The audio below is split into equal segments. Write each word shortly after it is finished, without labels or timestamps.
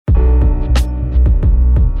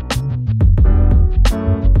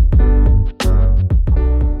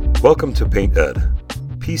Welcome to Paint Ed.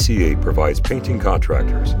 PCA provides painting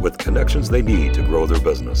contractors with connections they need to grow their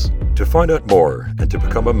business. To find out more and to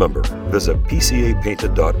become a member, visit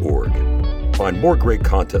pcapainted.org. Find more great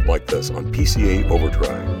content like this on PCA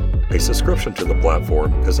Overdrive. A subscription to the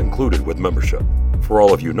platform is included with membership. For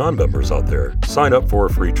all of you non-members out there, sign up for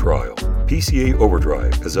a free trial. PCA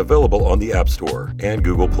Overdrive is available on the App Store and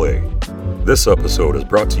Google Play. This episode is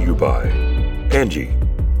brought to you by Angie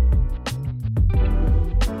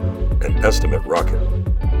and Estimate Rocket.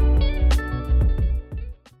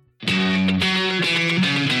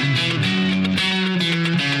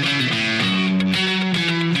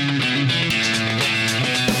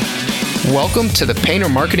 Welcome to the Painter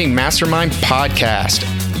Marketing Mastermind Podcast,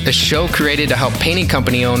 a show created to help painting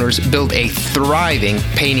company owners build a thriving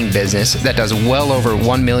painting business that does well over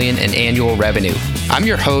 $1 million in annual revenue. I'm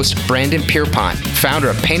your host, Brandon Pierpont, founder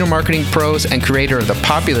of Painter Marketing Pros and creator of the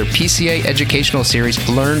popular PCA educational series,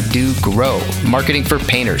 Learn, Do, Grow, Marketing for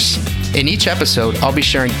Painters. In each episode, I'll be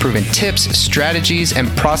sharing proven tips, strategies, and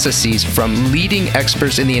processes from leading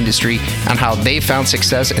experts in the industry on how they found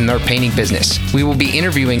success in their painting business. We will be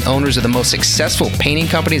interviewing owners of the most successful painting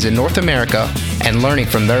companies in North America and learning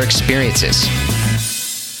from their experiences.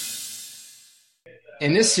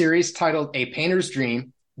 In this series titled A Painter's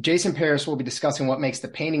Dream, Jason Paris will be discussing what makes the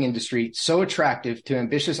painting industry so attractive to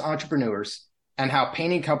ambitious entrepreneurs and how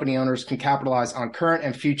painting company owners can capitalize on current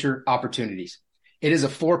and future opportunities. It is a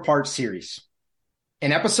 4-part series.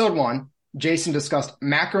 In episode 1, Jason discussed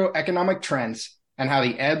macroeconomic trends and how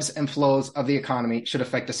the ebbs and flows of the economy should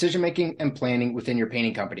affect decision-making and planning within your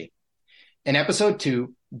painting company. In episode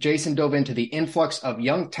 2, Jason dove into the influx of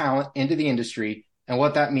young talent into the industry and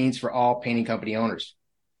what that means for all painting company owners.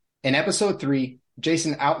 In episode 3,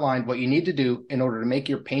 Jason outlined what you need to do in order to make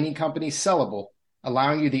your painting company sellable,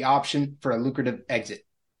 allowing you the option for a lucrative exit.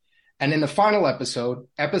 And in the final episode,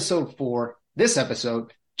 episode 4, this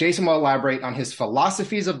episode, Jason will elaborate on his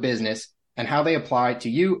philosophies of business and how they apply to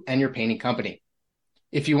you and your painting company.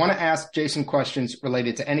 If you want to ask Jason questions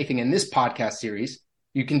related to anything in this podcast series,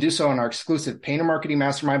 you can do so on our exclusive Painter Marketing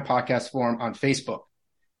Mastermind podcast forum on Facebook.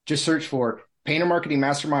 Just search for Painter Marketing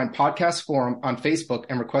Mastermind podcast forum on Facebook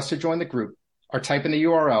and request to join the group, or type in the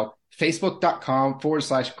URL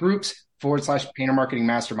facebook.com/groups/Painter Marketing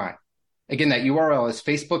Mastermind. Again, that URL is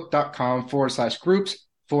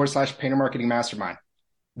facebook.com/groups/Painter Marketing Mastermind.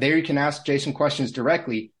 There you can ask Jason questions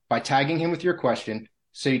directly by tagging him with your question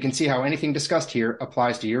so you can see how anything discussed here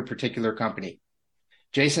applies to your particular company.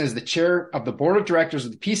 Jason is the chair of the board of directors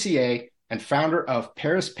of the PCA and founder of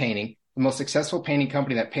Paris Painting, the most successful painting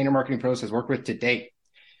company that Painter Marketing Pros has worked with to date.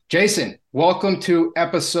 Jason, welcome to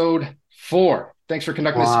episode 4. Thanks for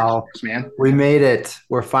conducting this series, man. We made it.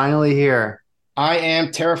 We're finally here. I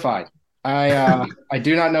am terrified. I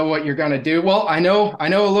do not know what you're going to do. Well, I know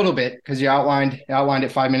a little bit because you outlined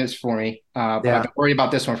it 5 minutes for me. But I've been worried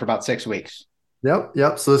about this one for about 6 weeks.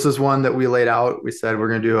 Yep. So this is one that we laid out. We said we're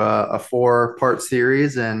going to do a 4-part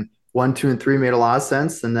series, and 1, 2, and 3 made a lot of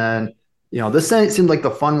sense. And then, this seemed like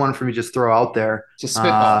the fun one for me to just throw out there. Just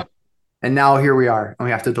spitball. And now here we are, and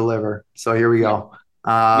we have to deliver. So here we go.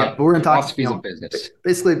 But we're going to talk of business,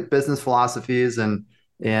 basically business philosophies and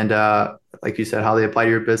like you said, how they apply to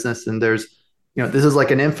your business. And there's, this is like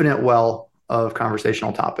an infinite well of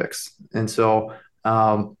conversational topics. And so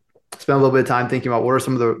spend a little bit of time thinking about what are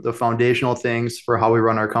some of the foundational things for how we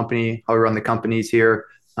run our company, how we run the companies here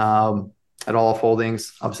at All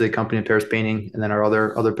Holdings, obviously the company of Paris Painting, and then our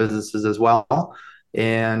other businesses as well.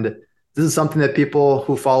 And this is something that people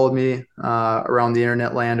who followed me around the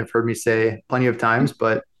internet land have heard me say plenty of times,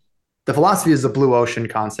 but the philosophy is the blue ocean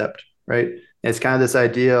concept, right? It's kind of this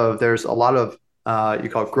idea of there's a lot of, you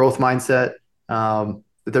call it growth mindset, that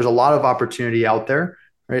there's a lot of opportunity out there,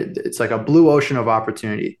 right? It's like a blue ocean of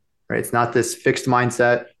opportunity, right? It's not this fixed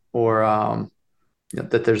mindset or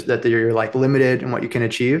that you're like limited in what you can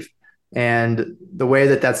achieve. And the way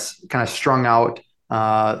that that's kind of strung out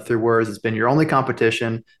through words has been your only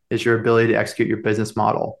competition is your ability to execute your business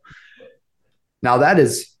model. Now that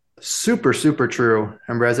is super, super true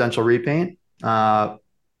in residential repaint.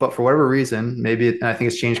 But for whatever reason, and I think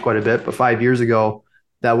it's changed quite a bit, but 5 years ago,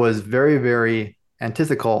 that was very, very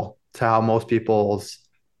antithetical to how most people's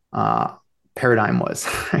paradigm was.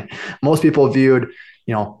 Most people viewed,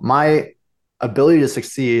 my ability to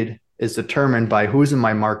succeed is determined by who's in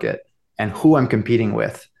my market and who I'm competing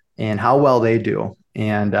with and how well they do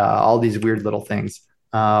and all these weird little things,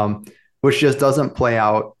 which just doesn't play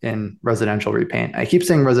out in residential repaint. I keep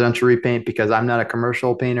saying residential repaint because I'm not a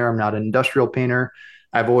commercial painter. I'm not an industrial painter.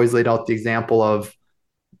 I've always laid out the example of,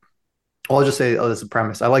 I'll just say, this is a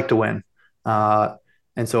premise. I like to win.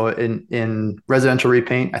 And so in residential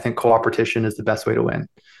repaint, I think cooperation is the best way to win.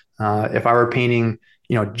 If I were painting,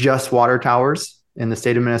 just water towers in the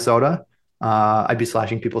state of Minnesota, I'd be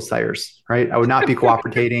slashing people's tires, right? I would not be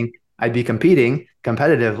cooperating. I'd be competing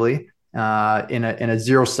competitively in a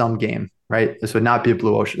zero sum game, right? This would not be a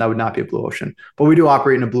blue ocean. That would not be a blue ocean. But we do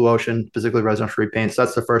operate in a blue ocean, specifically residential repaint. So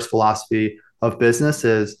that's the first philosophy of business: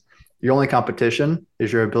 is your only competition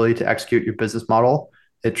is your ability to execute your business model.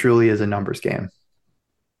 It truly is a numbers game.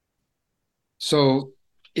 So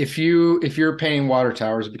if you're painting water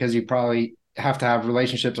towers, because you probably have to have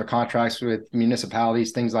relationships or contracts with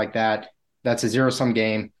municipalities, things like that, that's a zero sum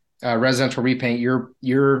game. Residential repaint,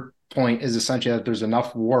 your point is essentially that there's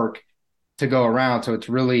enough work to go around, so it's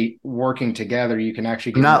really working together. You can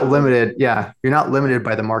actually You're get not more. limited. Yeah, you're not limited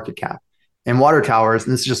by the market cap. And water towers,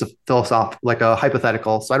 and this is just a philosophical, like a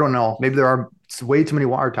hypothetical. So I don't know. Maybe there are way too many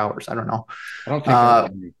water towers. I don't know. I don't think there are.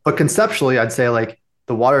 But conceptually, I'd say like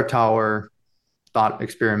the water tower thought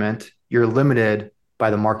experiment, you're limited by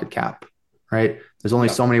the market cap, right? There's only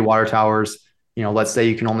Yeah. so many water towers. Let's say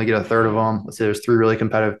you can only get a third of them. Let's say there's three really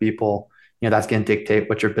competitive people. That's going to dictate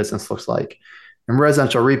what your business looks like. In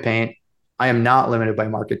residential repaint, I am not limited by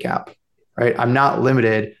market cap, right? I'm not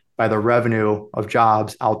limited by the revenue of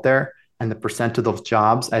jobs out there and the percent of those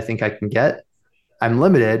jobs I think I can get. I'm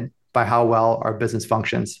limited by how well our business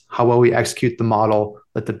functions, how well we execute the model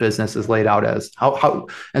that the business is laid out as.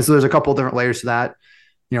 And so there's a couple of different layers to that.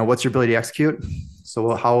 What's your ability to execute?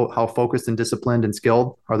 So how focused and disciplined and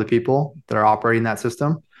skilled are the people that are operating that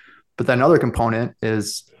system? But then another component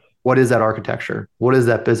is, what is that architecture? What is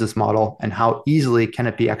that business model? And how easily can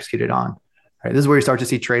it be executed on? Right. This is where you start to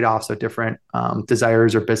see trade-offs of different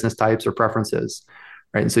desires or business types or preferences.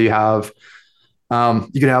 Right. And so you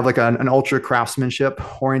could have like an ultra craftsmanship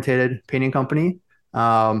oriented painting company,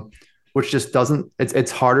 which just doesn't,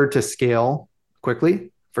 it's harder to scale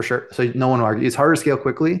quickly for sure. So no one will argue it's harder to scale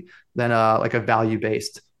quickly than like a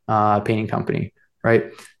value-based painting company.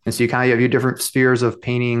 Right. And so you kind of have your different spheres of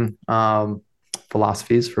painting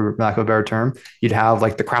philosophies, for lack of a better term. You'd have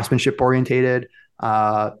like the craftsmanship orientated,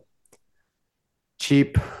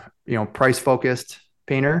 cheap, price focused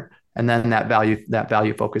painter, and then that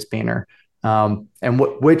value focused painter. And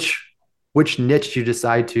which niche you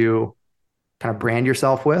decide to kind of brand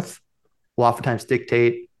yourself with will oftentimes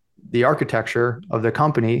dictate the architecture of the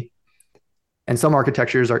company. And some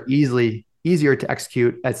architectures are easier to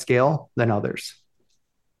execute at scale than others.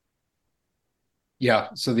 Yeah.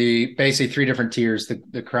 So the basically three different tiers: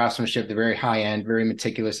 the craftsmanship, the very high end, very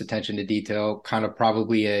meticulous attention to detail, kind of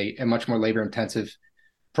probably a much more labor intensive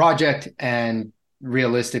project, and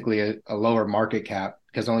realistically a lower market cap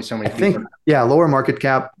because only so many I think, yeah, lower market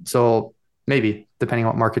cap. So maybe depending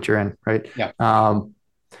on what market you're in, right? Yeah.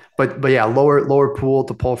 But yeah, lower pool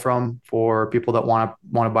to pull from for people that want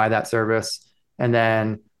to buy that service, and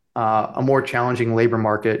then a more challenging labor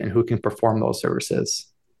market and who can perform those services.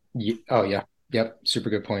 Oh yeah. Yep. Super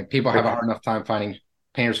good point. People have a hard enough time finding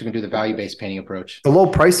painters who can do the value-based painting approach. The low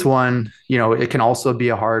price one, it can also be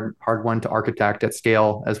a hard one to architect at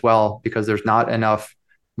scale as well, because there's not enough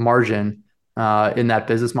margin in that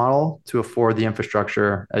business model to afford the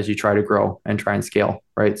infrastructure as you try to grow and try and scale,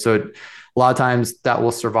 right? So a lot of times that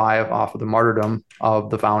will survive off of the martyrdom of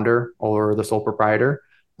the founder or the sole proprietor.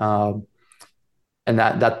 And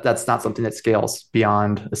that's not something that scales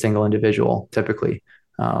beyond a single individual typically.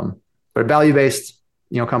 But a value-based,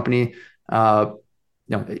 company, you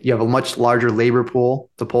have a much larger labor pool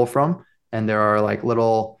to pull from, and there are like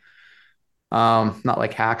little, not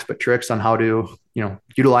like hacks, but tricks on how to,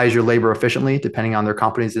 utilize your labor efficiently, depending on their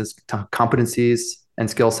competencies and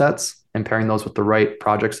skill sets, and pairing those with the right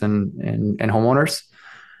projects and homeowners.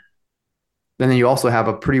 Then you also have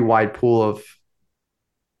a pretty wide pool of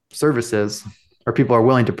services, or people are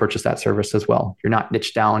willing to purchase that service as well. You're not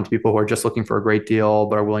niched down to people who are just looking for a great deal,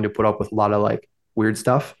 but are willing to put up with a lot of like weird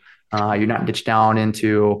stuff. You're not niched down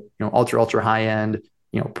into, ultra high end,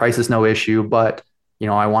 price is no issue, but,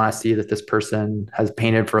 I want to see that this person has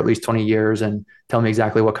painted for at least 20 years and tell me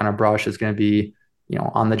exactly what kind of brush is going to be,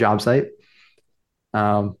 on the job site.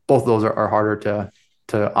 Both of those are harder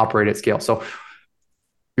to operate at scale. So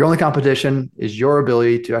your only competition is your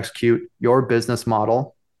ability to execute your business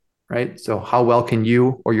model, right? So how well can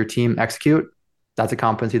you or your team execute? That's a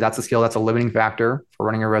competency, that's a skill, that's a limiting factor for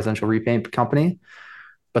running a residential repaint company.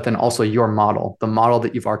 But then also your model, the model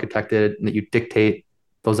that you've architected and that you dictate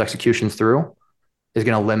those executions through, is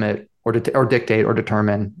going to limit or dictate or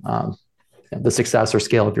determine the success or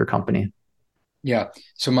scale of your company. Yeah.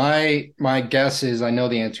 So my guess is, I know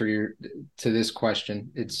the answer to this question.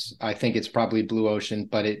 I think it's probably blue ocean,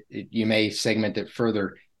 but you may segment it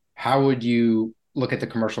further. How would you look at the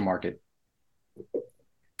commercial market?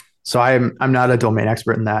 So I'm not a domain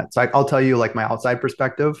expert in that. So I'll tell you like my outside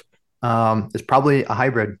perspective. It's probably a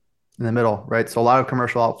hybrid in the middle, right? So a lot of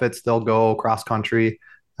commercial outfits, they'll go cross country,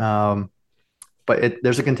 but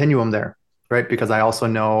there's a continuum there, right? Because I also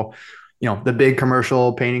know, the big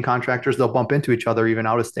commercial painting contractors, they'll bump into each other even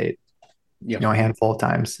out of state, a handful of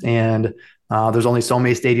times. And there's only so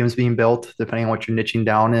many stadiums being built, depending on what you're niching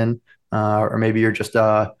down in, or maybe you're just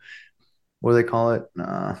what do they call it?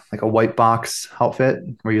 Like a white box outfit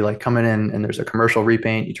where you like coming in and there's a commercial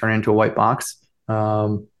repaint, you turn it into a white box.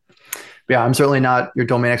 Yeah, I'm certainly not your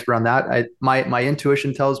domain expert on that. My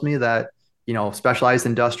intuition tells me that, specialized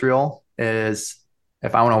industrial is,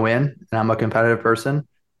 if I want to win and I'm a competitive person,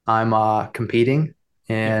 I'm competing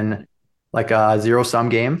in like a zero sum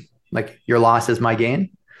game. Like your loss is my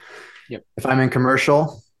gain. Yep. If I'm in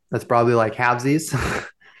commercial, that's probably like halvesies.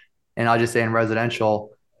 And I'll just say in residential,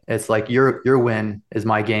 it's like your win is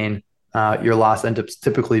my gain. Your loss ends up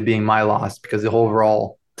typically being my loss because the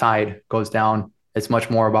overall tide goes down. It's much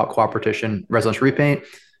more about cooperation, residential repaint,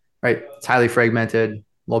 right? It's highly fragmented,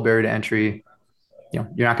 low barrier to entry. You're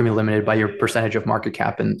not going to be limited by your percentage of market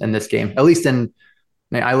cap in this game. At least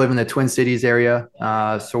I live in the Twin Cities area,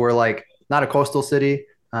 so we're like not a coastal city.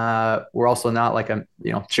 We're also not like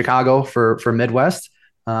Chicago for Midwest,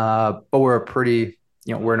 but we're a pretty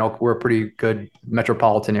we're a pretty good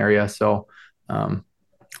metropolitan area. So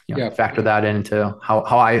factor that into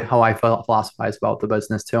how I philosophize about the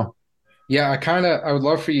business too. Yeah, I would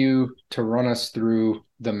love for you to run us through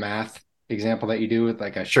the math example that you do with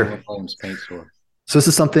like a Sherwin-Williams paint store. So this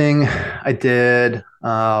is something I did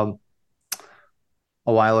a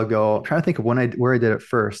while ago. I'm trying to think of where I did it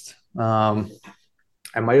first. I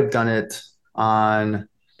might have done it on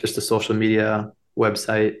just a social media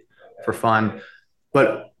website for fun.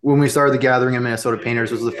 But when we started the gathering of Minnesota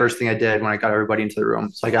painters, this was the first thing I did when I got everybody into the room.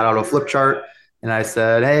 So I got out a flip chart and I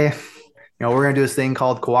said, hey, we're going to do this thing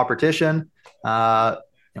called cooperation.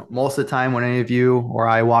 Most of the time when any of you or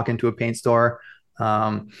I walk into a paint store,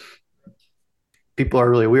 people are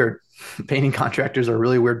really weird. Painting contractors are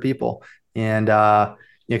really weird people. And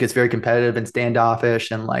it gets very competitive and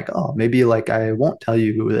standoffish and like, oh, maybe like I won't tell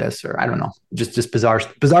you this, or I don't know, just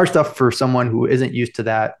bizarre stuff for someone who isn't used to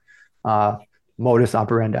that modus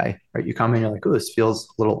operandi, right? You come in, you're like, oh, this feels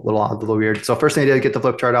a little odd, a little weird. So first thing I did, get the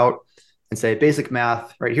flip chart out and say basic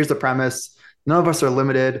math, right? Here's the premise. None of us are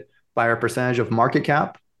limited by our percentage of market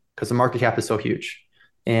cap because the market cap is so huge.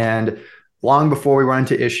 And long before we run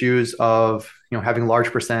into issues of, having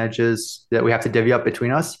large percentages that we have to divvy up between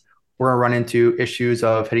us, we're going to run into issues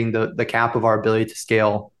of hitting the cap of our ability to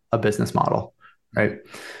scale a business model, right?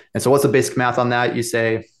 And so what's the basic math on that? You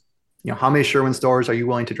say, how many Sherwin stores are you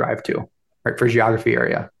willing to drive to, right, for geography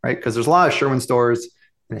area, right? Because there's a lot of Sherwin stores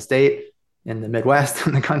in the state, in the Midwest,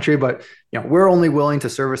 in the country, but we're only willing to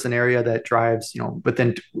service an area that drives,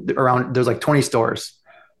 within around, there's like 20 stores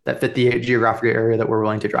that fit the geographic area that we're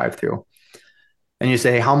willing to drive through. And you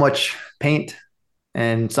say, how much paint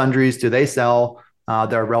and sundries do they sell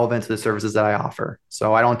that are relevant to the services that I offer?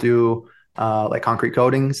 So I don't do like concrete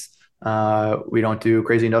coatings. We don't do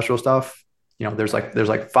crazy industrial stuff. There's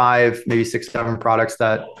like 5, maybe 6, 7 products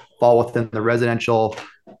that fall within the residential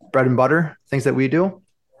bread and butter things that we do.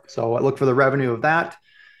 So I look for the revenue of that.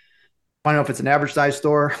 Find out if it's an average size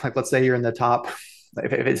store. Like let's say you're in the top.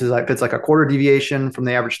 If it's like a quarter deviation from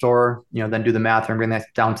the average store, then do the math and bring that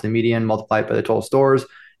down to the median, multiply it by the total stores.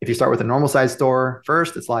 If you start with a normal size store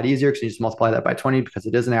first, it's a lot easier because you just multiply that by 20 because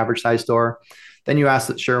it is an average size store. Then you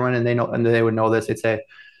ask Sherwin and they would know this.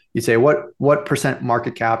 You'd say, what percent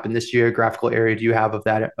market cap in this geographical area do you have of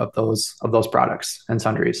those products and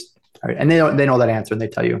sundries? All right. And they know that answer and they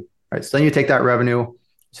tell you. Right. So then you take that revenue.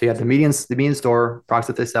 So you have the median store, products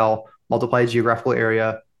that they sell, multiply geographical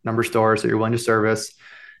area, number of stores that you're willing to service,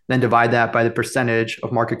 then divide that by the percentage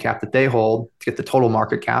of market cap that they hold to get the total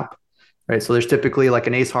market cap. Right. So there's typically like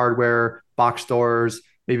an Ace Hardware, box stores,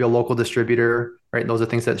 maybe a local distributor, right? And those are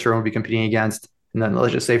things that Sherwin would be competing against. And then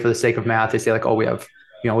let's just say for the sake of math, they say like, oh, we have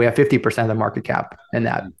 50% of the market cap in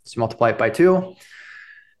that. So multiply it by 2.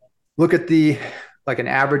 Look at like an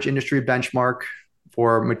average industry benchmark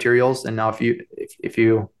for materials. And now if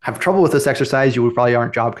you have trouble with this exercise, you probably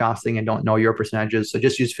aren't job costing and don't know your percentages. So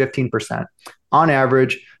just use 15%. On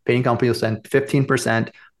average, painting company will spend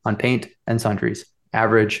 15% on paint and sundries.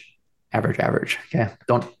 Average. Okay.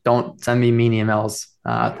 Don't send me mean emails.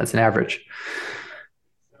 That's an average.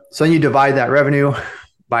 So then you divide that revenue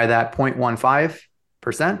by that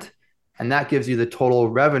 0.15%, and that gives you the total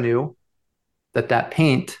revenue that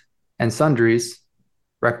paint and sundries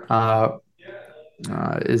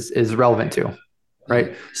is relevant to.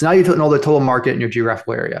 right? So now you know the total market in your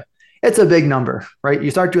geographical area. It's a big number, right? You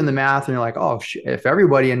start doing the math and you're like, oh, if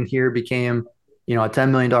everybody in here became, a $10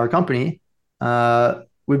 million company,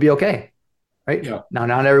 we'd be okay, right? Yeah. Now,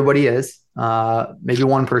 not everybody is. Maybe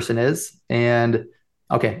one person is. And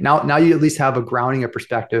okay, now you at least have a grounding, a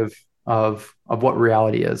perspective of what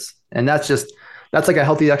reality is. And that's like a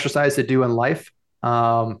healthy exercise to do in life.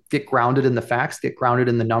 Get grounded in the facts, get grounded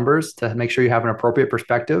in the numbers to make sure you have an appropriate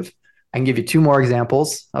perspective. I can give you two more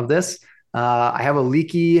examples of this. I have a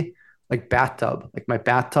leaky bathtub. Like my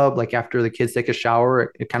bathtub, like after the kids take a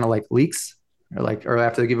shower, it kind of like leaks, or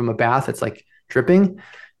after they give them a bath, it's like dripping.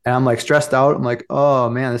 And I'm like stressed out. I'm like, oh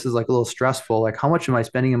man, this is like a little stressful. Like, how much am I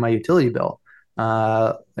spending in my utility bill?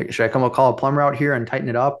 Should I call a plumber out here and tighten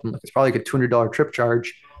it up? I'm like, it's probably like a $200 trip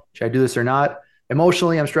charge. Should I do this or not?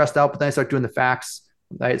 Emotionally, I'm stressed out, but then I start doing the facts.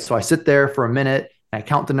 Right. So I sit there for a minute and I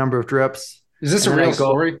count the number of drips. Is this a real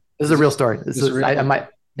story? This is a real story. So I count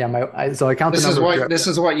the number of drips. This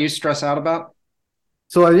is what you stress out about?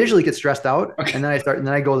 So I usually get stressed out, okay. And then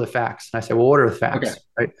I go to the facts and I say, well, what are the facts? Okay.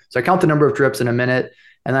 Right. So I count the number of drips in a minute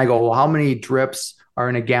and then I go, well, how many drips are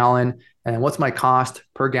in a gallon? And what's my cost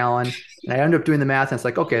per gallon? And I end up doing the math and it's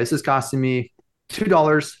like, okay, this is costing me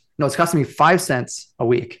 $2. No, it's costing me 5 cents a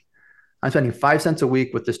week. I'm spending 5 cents a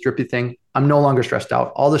week with this drippy thing. I'm no longer stressed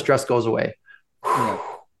out. All the stress goes away. Yeah.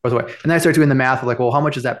 Goes away. And then I start doing the math of like, well, how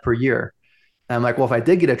much is that per year? And I'm like, well, if I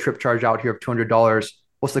did get a trip charge out here of $200,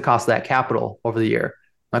 what's the cost of that capital over the year?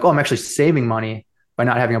 I'm like, oh, I'm actually saving money by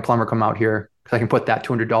not having a plumber come out here because I can put that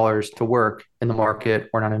 $200 to work in the market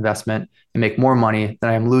or on investment and make more money than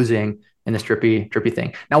I am losing in this drippy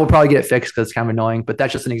thing. Now we'll probably get it fixed because it's kind of annoying, but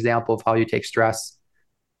that's just an example of how you take stress,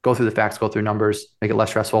 go through the facts, go through numbers, make it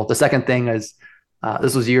less stressful. The second thing is,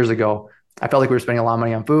 this was years ago. I felt like we were spending a lot of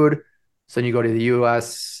money on food. So then you go to the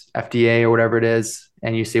US FDA or whatever it is,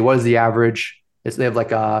 and you see what is the average. They have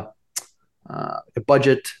like a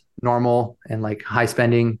budget, normal, and like high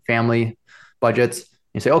spending family budgets.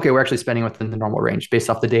 You say, okay, we're actually spending within the normal range based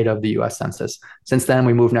off the data of the US Census. Since then,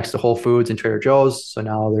 we moved next to Whole Foods and Trader Joe's. So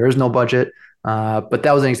now there is no budget. But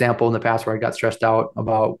that was an example in the past where I got stressed out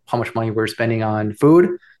about how much money we're spending on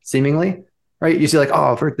food, seemingly, right? You see like,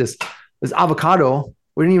 oh, for this avocado,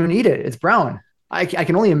 we didn't even eat it. It's brown. I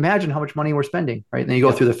can only imagine how much money we're spending, right? And then you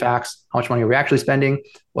go through the facts, how much money are we actually spending?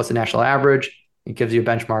 What's the national average? It gives you a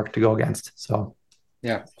benchmark to go against. So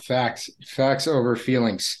yeah, facts over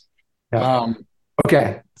feelings. Yeah.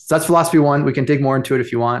 Okay. So that's philosophy one. We can dig more into it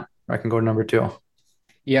if you want, or I can go to number two.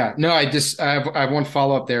 Yeah, no, I have one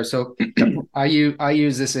follow-up there. So I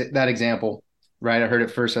use that example, right? I heard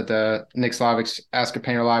it first at the Nick Slavic's Ask a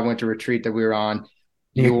Painter Live winter retreat that we were on.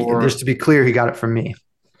 Just to be clear, he got it from me.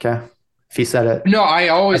 Okay. If he said it. No, I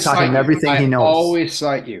always cite him everything he knows. I always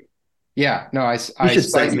cite you. Yeah, no, I should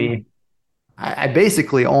cite me. I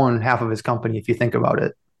basically own half of his company if you think about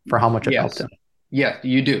it, for how much it helped him. Yeah,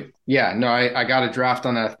 you do. Yeah, no, I got a draft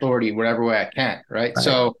on that authority whatever way I can, right?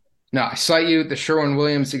 So no, I cite you the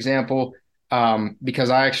Sherwin-Williams example because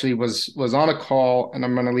I actually was on a call, and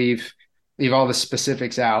I'm going to leave all the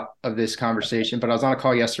specifics out of this conversation, but I was on a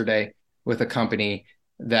call yesterday with a company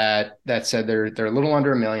that said they're a little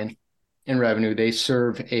under $1 million in revenue. They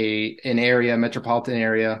serve an area, metropolitan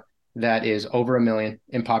area that is over 1 million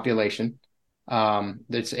in population.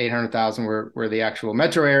 It's 800,000 where the actual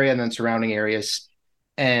metro area and then surrounding areas.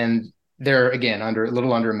 And they're again a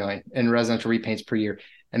little under 1 million in residential repaints per year.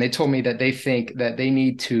 And they told me that they think that they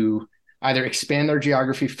need to either expand their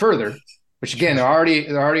geography further, which again, they're already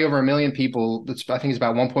over 1 million people. I think it's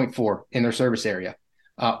about 1.4 in their service area,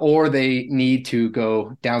 or they need to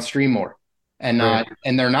go downstream more. And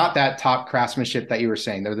they're not that top craftsmanship that you were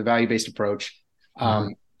saying. They're the value-based approach.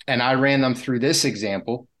 And I ran them through this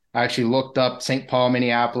example. I actually looked up St. Paul,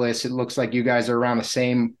 Minneapolis. It looks like you guys are around the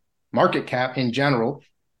same market cap in general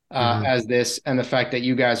as this, and the fact that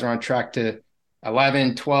you guys are on track to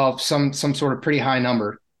 11, 12, some sort of pretty high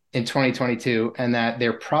number in 2022, and that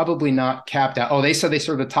they're probably not capped out. Oh, they said they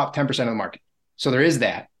serve the top 10% of the market. So there is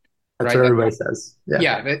that. That's what everybody says.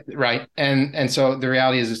 Yeah, right. And so the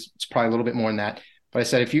reality is it's probably a little bit more than that. But I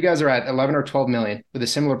said, if you guys are at 11 or 12 million with a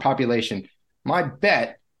similar population, my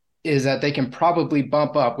bet is that they can probably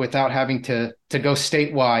bump up without having to go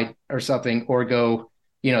statewide or something, or go,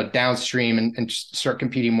 downstream and start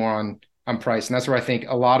competing more on price. And that's where I think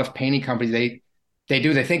a lot of painting companies, they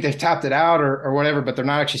think they've tapped it out or whatever, but they're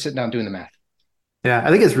not actually sitting down doing the math. Yeah.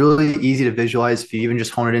 I think it's really easy to visualize if you even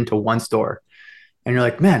just hone it into one store. And you're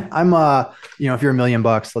like, man, I'm if you're $1 million,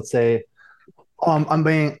 let's say, I'm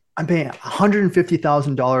paying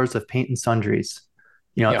 $150,000 of paint and sundries.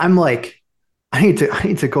 I'm like, I need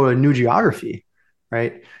to go to new geography,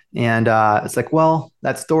 right? And it's like, well,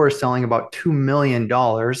 that store is selling about $2 million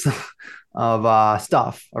of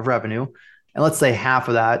stuff, of revenue. And let's say half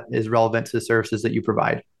of that is relevant to the services that you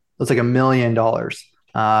provide. That's like $1 million.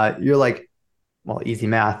 You're like, well, easy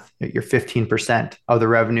math. You're 15% of the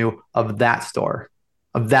revenue of that store,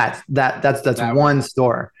 of that's That one one.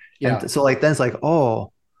 store. Yeah. And so like then it's like,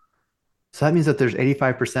 oh, so that means that there's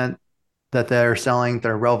 85% that they're selling that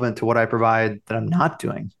are relevant to what I provide that I'm not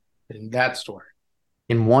doing In that store.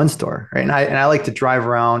 in one store, right? And I like to drive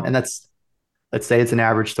around, and that's, let's say it's an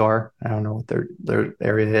average store. I don't know what their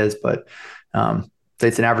area is, but say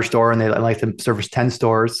it's an average store, and they like to service 10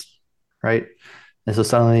 stores, right? And so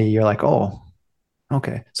suddenly you're like, oh,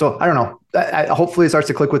 okay. So I don't know. Hopefully it starts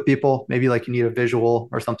to click with people. Maybe like you need a visual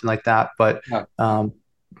or something like that. But Yeah.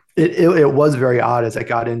 It was very odd as I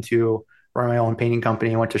got into running my own painting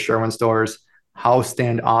company and went to Sherwin stores, how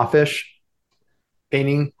standoffish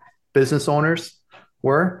painting business owners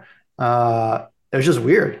were. It was just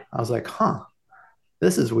weird. I was like, huh,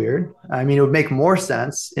 this is weird. I mean, it would make more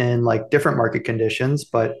sense in like different market conditions,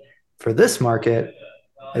 but for this market,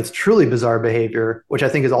 it's truly bizarre behavior, which I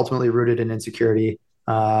think is ultimately rooted in insecurity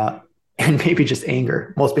and maybe just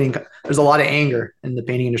anger. There's a lot of anger in the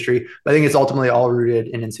painting industry, but I think it's ultimately all rooted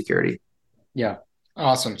in insecurity. Yeah.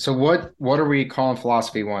 Awesome. So what are we calling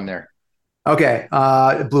philosophy one there? Okay,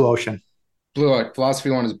 blue ocean. Philosophy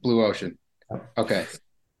one is blue ocean. Okay.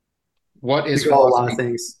 What is You call a lot of philosophy?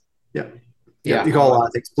 things. Yeah, yeah. Yeah. You call a lot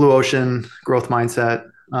of things. Blue ocean, growth mindset,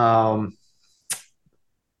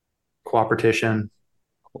 cooperation.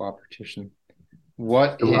 Cooperation.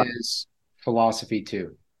 What is philosophy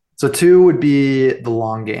two? So two would be the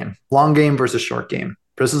long game versus short game.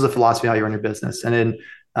 This is a philosophy how you run your business. And then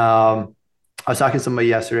I was talking to somebody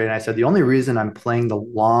yesterday, and I said the only reason I'm playing the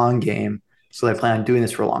long game is so I plan on doing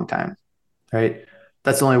this for a long time, right?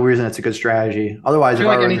 That's the only reason it's a good strategy. Otherwise, I if feel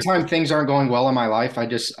I like were just anytime things aren't going well in my life, I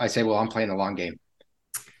say, well, I'm playing the long game.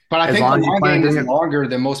 But I as think the long as you long plan on game is doing it, longer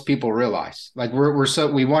than most people realize. Like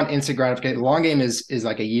we want instant gratification. The long game is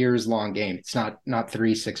like a years long game. It's not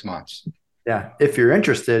 3 6 months. yeah. If you're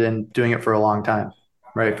interested in doing it for a long time,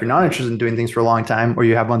 right? If you're not interested in doing things for a long time, or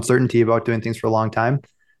you have uncertainty about doing things for a long time,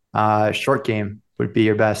 short game would be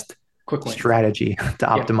your best Quick wins. strategy to Yeah.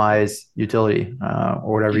 optimize utility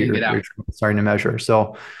or whatever You can get you're out. starting to measure.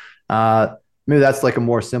 So maybe that's like a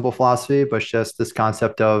more simple philosophy, but it's just this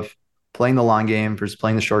concept of playing the long game versus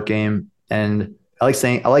playing the short game. And I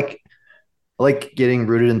like getting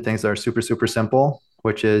rooted in things that are super, super simple,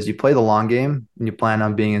 which is you play the long game and you plan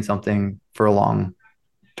on being in something for a long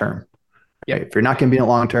term. Yeah. Right? If you're not going to be in it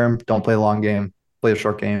long term, don't play the long game. Play the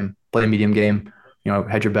short game. Play the medium game.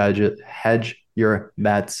 Hedge your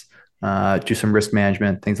bets. Do some risk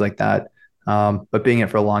management, things like that. But being in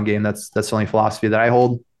it for a long game, that's the only philosophy that I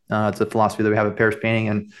hold. It's a philosophy that we have at Paris Painting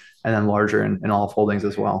and then larger in all of holdings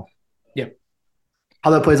as well. Yeah.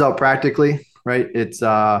 How that plays out practically, right? It's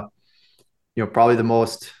probably the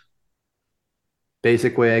most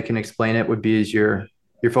basic way I can explain it would be is you're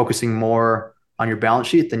focusing more on your balance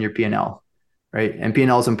sheet than your P&L, right? And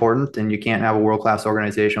P&L is important, and you can't have a world-class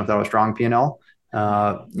organization without a strong P&L.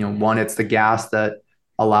 One, it's the gas that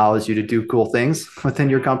allows you to do cool things within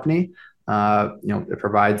your company. It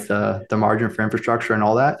provides the margin for infrastructure and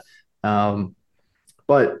all that.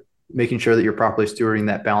 But making sure that you're properly stewarding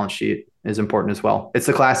that balance sheet is important as well. It's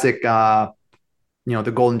the classic, the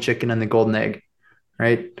golden chicken and the golden egg,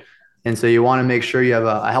 right? And so you want to make sure you have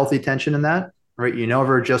a healthy tension in that, right? You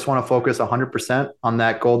never just want to focus 100% on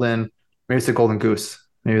that maybe it's a golden goose.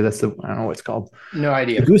 Maybe I don't know what it's called. No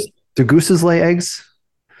idea. Do gooses lay eggs?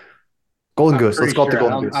 Golden I'm goose. Let's pretty call it the sure.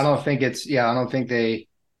 golden goose. I don't think I don't think they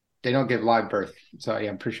don't give live birth. So yeah,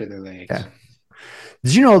 I'm pretty sure they lay eggs. Okay.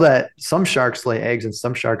 Did you know that some sharks lay eggs and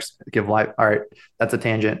some sharks give live? All right, that's a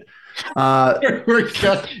tangent.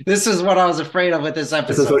 This is what I was afraid of with this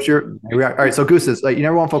episode. This is what all right. So gooses, like you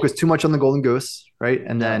never want to focus too much on the golden goose, right?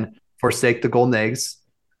 And then forsake the golden eggs,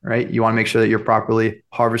 right? You want to make sure that you're properly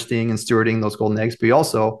harvesting and stewarding those golden eggs, but you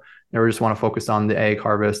also never just want to focus on the egg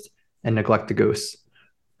harvest and neglect the goose,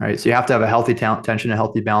 right? So you have to have a healthy tension, a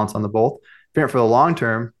healthy balance on the both. For the long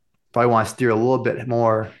term, probably want to steer a little bit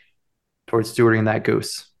more towards stewarding that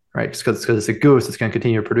goose, right? Because it's a goose that's going to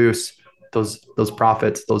continue to produce those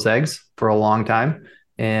profits, those eggs for a long time.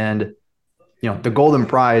 And the golden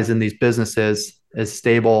prize in these businesses is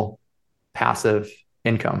stable, passive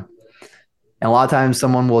income. And a lot of times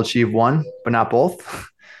someone will achieve one, but not both,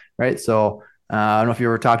 right? So I don't know if you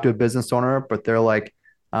ever talked to a business owner, but they're like,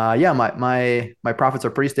 yeah, my profits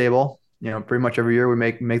are pretty stable. Pretty much every year we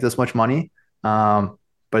make this much money, but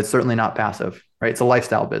it's certainly not passive, right? It's a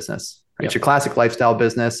lifestyle business, right? It's your classic lifestyle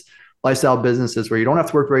business lifestyle businesses where you don't have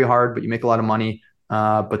to work very hard, but you make a lot of money.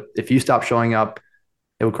 But if you stop showing up,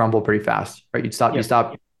 it would crumble pretty fast, right? You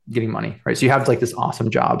stop getting money, right? So you have like this awesome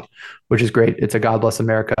job, which is great. It's a God bless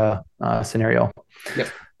America scenario. Yep.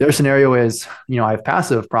 Their scenario is, I have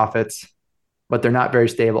passive profits, but they're not very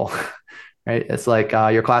stable, right? It's like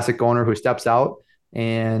your classic owner who steps out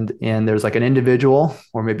and there's like an individual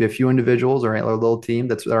or maybe a few individuals or a little team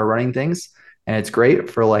that are running things. And it's great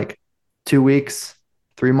for like 2 weeks,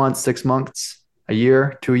 3 months, 6 months, a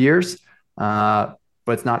year, 2 years.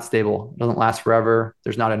 But it's not stable. It doesn't last forever.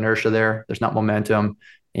 There's not inertia there. There's not momentum.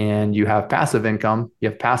 And you have passive income, you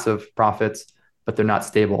have passive profits, but they're not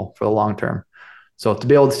stable for the long term. So to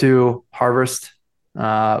be able to harvest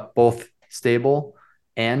both stable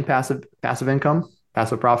and passive income,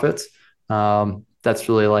 passive profits, that's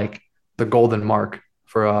really like the golden mark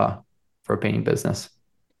for a painting business.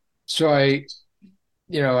 So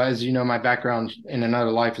as you know, my background in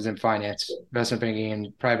another life is in finance, investment banking,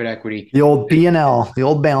 and private equity. The old P&L, the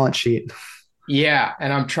old balance sheet. Yeah.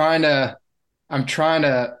 And I'm not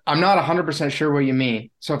 100% sure what you mean.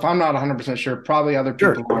 So if I'm not 100% sure, probably other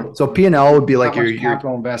people aren't. So P&L would be like your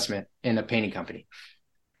capital investment in a painting company.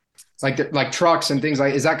 Like trucks and things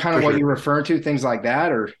like, is that kind of what you're referring to? Things like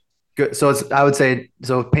that, or? Good. So I would say,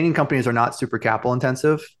 painting companies are not super capital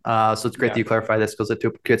intensive. So it's great that you clarify this because it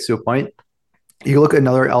gets to a point. You look at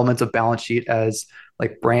another elements of balance sheet as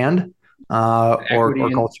like brand or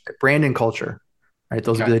culture, brand and culture, right?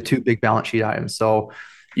 Those would be the two big balance sheet items. So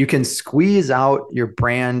you can squeeze out your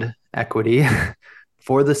brand equity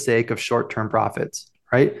for the sake of short-term profits,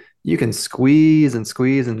 right? You can squeeze and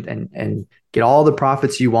get all the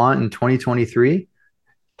profits you want in 2023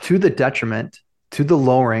 to the detriment, to the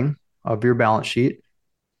lowering of your balance sheet,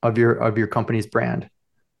 of your company's brand,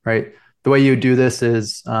 right? The way you do this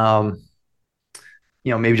is,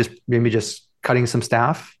 maybe just cutting some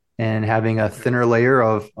staff and having a thinner layer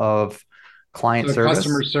of client service.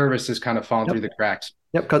 Customer service is kind of falling through the cracks.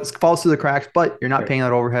 Yep, falls through the cracks, but you're not paying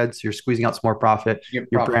that overhead, so you're squeezing out some more profit.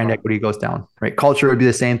 Your brand equity goes down, right? Culture would be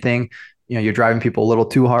the same thing. You're driving people a little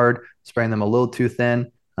too hard, spraying them a little too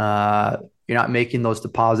thin. You're not making those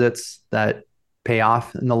deposits that pay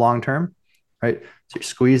off in the long term, right? So you're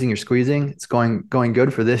squeezing. It's going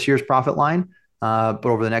good for this year's profit line, but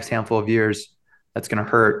over the next handful of years, that's going to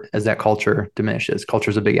hurt as that culture diminishes. Culture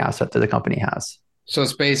is a big asset that the company has. So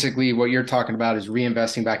it's basically what you're talking about is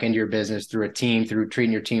reinvesting back into your business through a team, through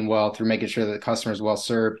treating your team well, through making sure that the customer is well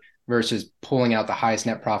served versus pulling out the highest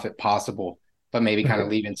net profit possible, but maybe kind of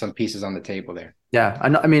leaving some pieces on the table there. Yeah.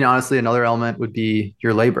 I mean, honestly, another element would be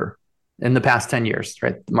your labor. In the past 10 years,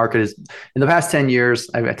 right? The market is in the past 10 years.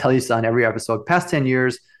 I tell you this on every episode, past 10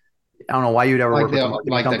 years, I don't know why you'd ever work with a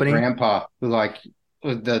marketing company. The grandpa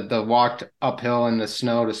who the walked uphill in the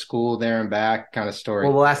snow to school there and back kind of story.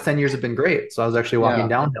 Well, the last 10 years have been great. So I was actually walking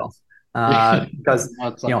downhill because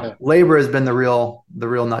labor has been the real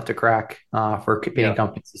nut to crack for painting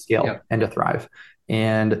companies to scale and to thrive.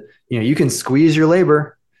 And you can squeeze your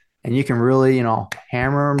labor and you can really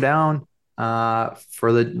hammer them down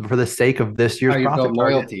for the sake of this year's profit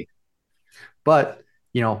loyalty. But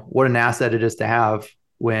what an asset it is to have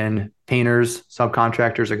when painters,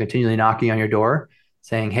 subcontractors are continually knocking on your door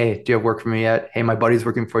saying, "Hey, do you have work for me yet? Hey, my buddy's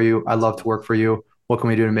working for you. I'd love to work for you. What can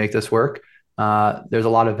we do to make this work?" There's a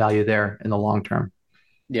lot of value there in the long term.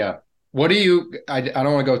 Yeah. What do you? I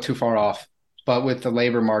don't want to go too far off, but with the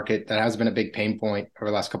labor market, that has been a big pain point over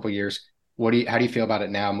the last couple of years. How do you feel about it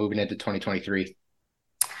now, moving into 2023?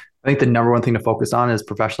 I think the number one thing to focus on is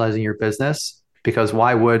professionalizing your business, because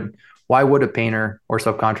why would a painter or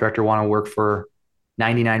subcontractor want to work for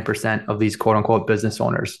 99% of these quote unquote business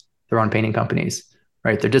owners? They're on painting companies,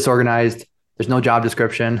 right? They're disorganized. There's no job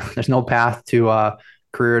description. There's no path to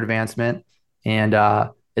career advancement. And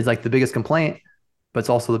it's like the biggest complaint, but it's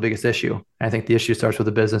also the biggest issue. And I think the issue starts with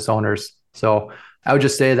the business owners. So I would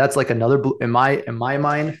just say that's like another, in my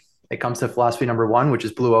mind, it comes to philosophy number one, which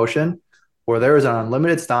is blue ocean, where there is an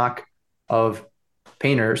unlimited stock of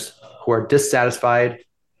painters who are dissatisfied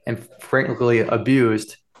and frankly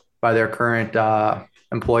abused by their current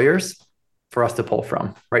employers for us to pull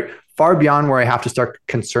from, right? Far beyond where I have to start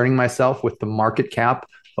concerning myself with the market cap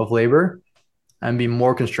of labor and be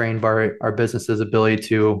more constrained by our business's ability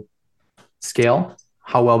to scale,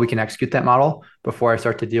 how well we can execute that model before I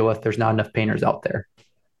start to deal with there's not enough painters out there.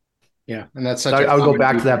 Yeah. And that's such I would go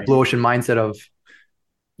back to that blue ocean mindset of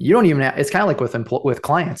you don't even have, it's kind of like with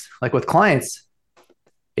clients. Like with clients,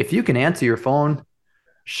 if you can answer your phone,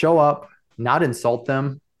 show up, not insult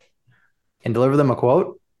them, and deliver them a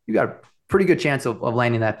quote, you got a pretty good chance of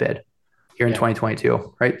landing that bid here in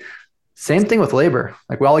 2022, right? Same thing with labor.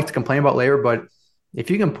 Like we all like to complain about labor, but if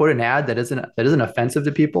you can put an ad that isn't offensive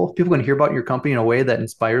to people, people can hear about your company in a way that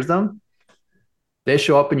inspires them. They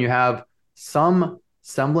show up and you have some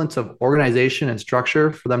semblance of organization and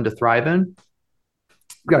structure for them to thrive in.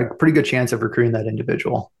 You've got a pretty good chance of recruiting that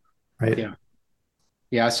individual, right? Yeah.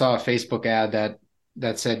 Yeah. I saw a Facebook ad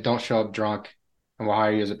that said, "Don't show up drunk and we'll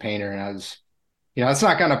hire you as a painter." And I was, it's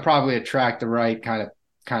not going to probably attract the right kind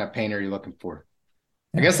of painter you're looking for.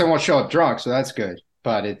 I guess they won't show up drunk, so that's good,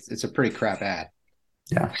 but it's a pretty crap ad.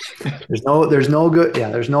 Yeah. There's no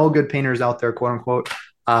good painters out there, quote unquote.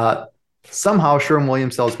 Somehow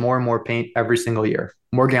Sherwin-Williams sells more and more paint every single year.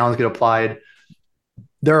 More gallons get applied.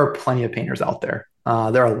 There are plenty of painters out there.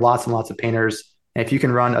 There are lots and lots of painters. And if you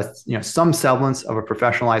can run some semblance of a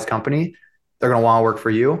professionalized company, they're going to want to work for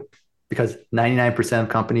you because 99% of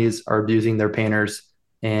companies are abusing their painters.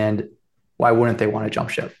 And why wouldn't they want to jump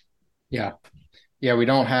ship? Yeah. Yeah. We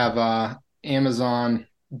don't have Amazon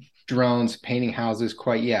drones painting houses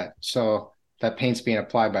quite yet. So that paint's being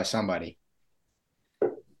applied by somebody.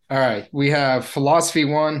 All right. We have philosophy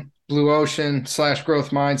 1, blue ocean / growth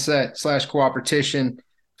mindset / cooperation.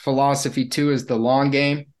 Philosophy 2 is the long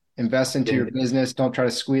game. Invest into your business. Don't try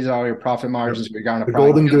to squeeze all your profit margins. You're going to the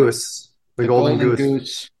golden goose. The golden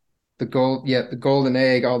goose. The golden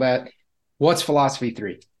egg, all that. What's philosophy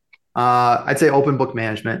 3? I'd say open book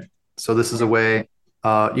management. So this is a way,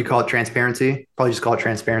 you call it transparency. Probably just call it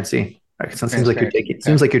transparency. Right? So it seems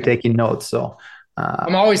like you're taking notes. So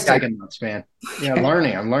I'm always taking notes, man. Yeah, I'm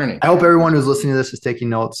learning. I hope everyone who's listening to this is taking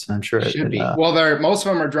notes. I'm sure it should be. Well, most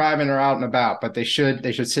of them are driving or out and about, but they should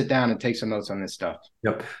sit down and take some notes on this stuff.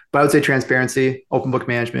 Yep. But I would say transparency, open book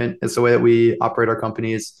management is the way that we operate our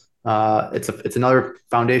companies. It's another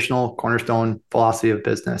foundational cornerstone philosophy of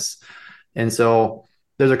business. And so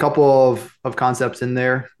there's a couple of concepts in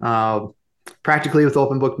there. Practically with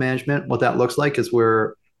open book management, what that looks like is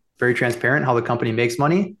we're very transparent how the company makes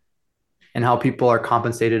money and how people are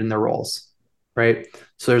compensated in their roles, right?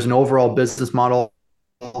 So there's an overall business model,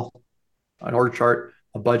 an org chart,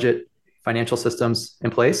 a budget, financial systems in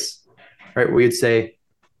place, right? We'd say,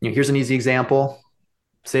 here's an easy example,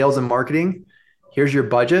 sales and marketing. Here's your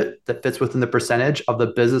budget that fits within the percentage of the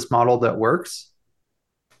business model that works.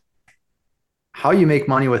 How you make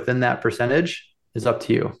money within that percentage is up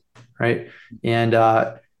to you, right? And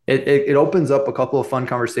it opens up a couple of fun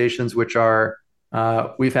conversations, which are,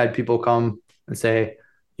 we've had people come and say,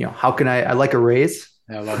 how can I'd like a raise.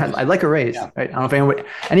 I'd like a raise. Yeah. Right? I don't know if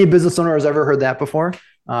any business owner has ever heard that before.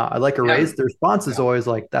 I'd like a raise. The response is always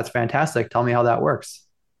like, that's fantastic. Tell me how that works.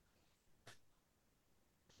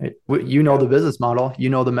 Right? The business model,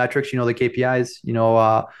 the metrics, the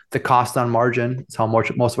KPIs, the cost on margin is how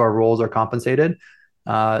much most of our roles are compensated.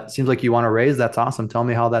 Seems like you want to raise. That's awesome. Tell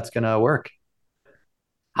me how that's going to work.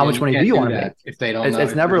 How much money do you want to make? If they don't,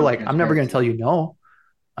 it's never like, I'm never going to tell you no.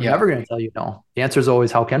 I'm never going to tell you no. The answer is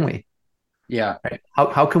always, how can we? Yeah. Right?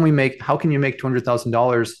 How can you make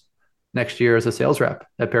 $200,000 next year as a sales rep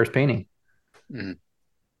at Paris Painting? Mm.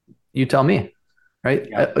 You tell me, right?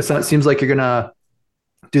 Yeah. So it seems like you're going to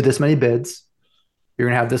do this many bids. You're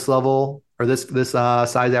going to have this level or this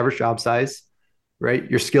size, average job size, right?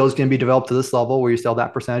 Your skill is going to be developed to this level where you sell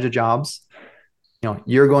that percentage of jobs.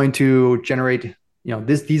 You're going to generate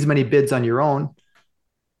these many bids on your own.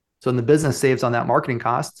 So when the business saves on that marketing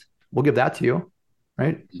cost, we'll give that to you,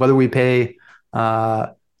 right? Whether we pay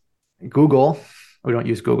Google, we don't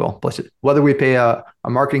use Google, whether we pay a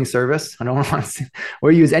marketing service, I don't want to say,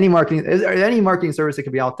 or use any marketing, is there any marketing service that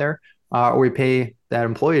could be out there, or we pay that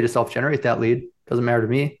employee to self-generate that lead, doesn't matter to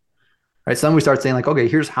me, right? So then we start saying like, okay,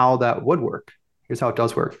 here's how that would work. Here's how it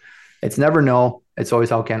does work. It's never no, it's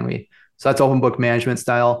always how can we. So that's open book management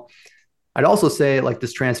style. I'd also say like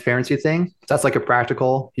this transparency thing, that's like a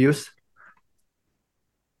practical use.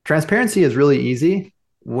 Transparency is really easy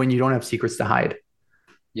when you don't have secrets to hide.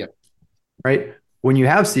 Yep. Right? When you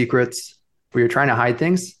have secrets where you're trying to hide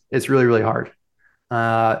things, it's really, really hard.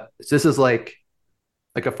 So this is like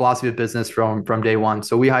a philosophy of business from day one.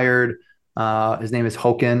 So we hired, his name is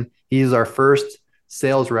Hoken. He's our first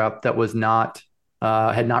sales rep that was not,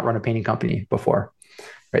 had not run a painting company before.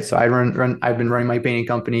 Right. So I've been running my painting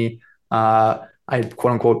company. I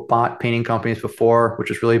quote unquote bought painting companies before,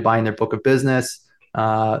 which is really buying their book of business,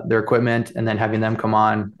 their equipment, and then having them come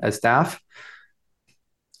on as staff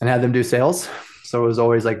and have them do sales. So it was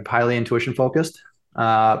always like highly intuition focused.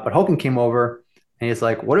 But Hoken came over and he's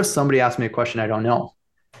like, what if somebody asked me a question I don't know?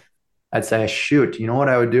 I'd say, shoot, you know what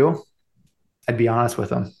I would do? I'd be honest with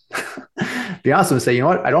them. Be honest with them and say, you know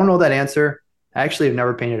what? I don't know that answer. I actually have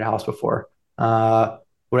never painted a house before.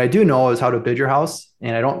 What I do know is how to bid your house.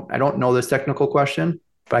 And I don't know this technical question,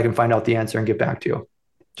 but I can find out the answer and get back to you.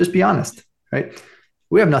 Just be honest, right?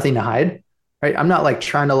 We have nothing to hide, right? I'm not like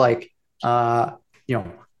trying to like, you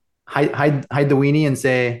know, hide the weenie and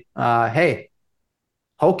say, hey,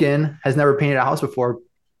 Hoken has never painted a house before.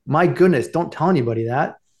 My goodness, don't tell anybody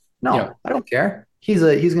that. No, Yeah. I don't care. He's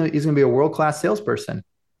gonna be a world-class salesperson.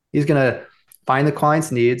 He's gonna find the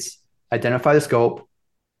client's needs, identify the scope,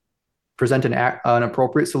 present an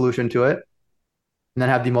appropriate solution to it, and then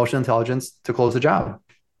have the emotional intelligence to close the job.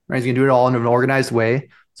 Right? He's gonna do it all in an organized way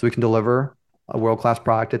so we can deliver a world-class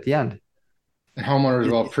product at the end. And homeowners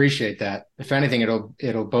will appreciate that. If anything,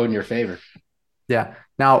 it'll bode in your favor. Yeah.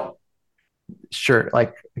 Now, sure,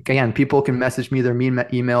 like again, people can message me their mean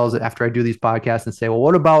emails after I do these podcasts and say, well,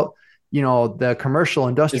 what about, the commercial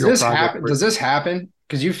industrial project? Does this happen?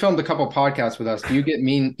 Because you filmed a couple of podcasts with us. Do you get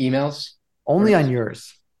mean emails? Only on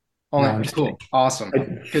yours. Oh, No, cool. Awesome.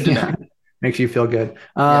 Good to know. Makes you feel good.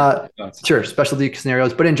 Yeah, sure, specialty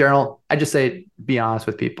scenarios. But in general, I just say, be honest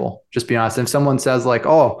with people. Just be honest. And if someone says like,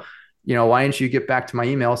 oh, why didn't you get back to my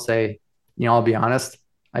email? Say, I'll be honest.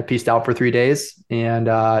 I pieced out for 3 days and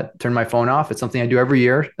turned my phone off. It's something I do every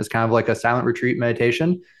year. It's kind of like a silent retreat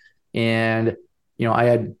meditation. And, I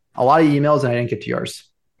had a lot of emails and I didn't get to yours.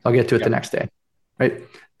 I'll get to it the next day, right?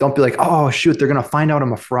 Don't be like, oh, shoot, they're going to find out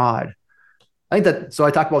I'm a fraud. So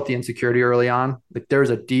I talked about the insecurity early on. Like there's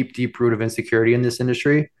a deep, deep root of insecurity in this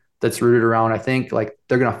industry that's rooted around, I think, like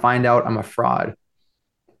they're going to find out I'm a fraud.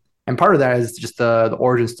 And part of that is just the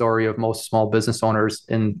origin story of most small business owners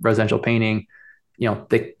in residential painting.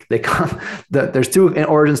 They come, there's two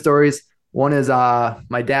origin stories. One is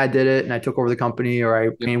my dad did it and I took over the company, or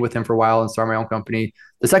I painted with him for a while and started my own company.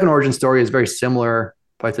 The second origin story is very similar,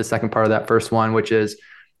 but it's the second part of that first one, which is,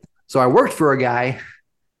 so I worked for a guy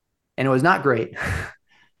and it was not great.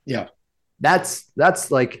 Yeah. That's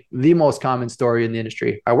like the most common story in the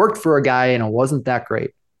industry. I worked for a guy and it wasn't that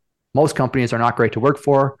great. Most companies are not great to work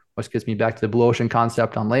for, which gets me back to the blue ocean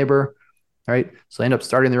concept on labor, right? So they end up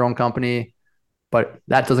starting their own company, but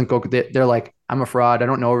that doesn't go, they're like, I'm a fraud. I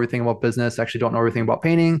don't know everything about business. I actually don't know everything about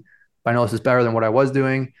painting, but I know this is better than what I was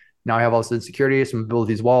doing. Now I have all this insecurity. So I'm build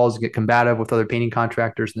these walls, get combative with other painting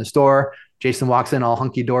contractors in the store. Jason walks in all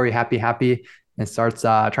hunky-dory, happy, and starts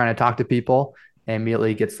trying to talk to people, and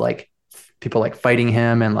immediately gets like people like fighting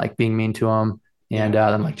him and like being mean to him. And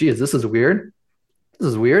I'm like, geez, this is weird. This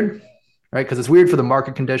is weird, right? Because it's weird for the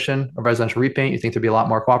market condition of residential repaint. You think there'd be a lot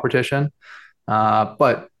more competition.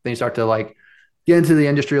 But then you start to like get into the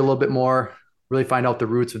industry a little bit more, really find out the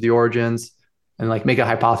roots of the origins, and like make a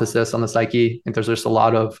hypothesis on the psyche. I think there's just a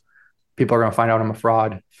lot of people are going to find out I'm a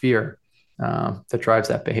fraud fear that drives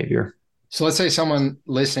that behavior. So let's say someone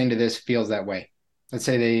listening to this feels that way. Let's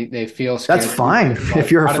say they feel scared. That's fine if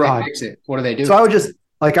you're a fraud. How do they fix it? What do they do? So I would just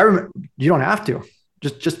like, I remember, you don't have to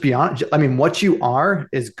just be honest. I mean, what you are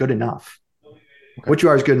is good enough. Okay. What you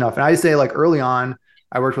are is good enough. And I say like early on,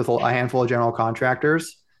 I worked with a handful of general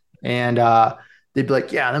contractors, and they'd be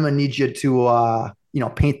like, yeah, I'm going to need you to,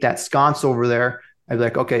 paint that sconce over there. I'd be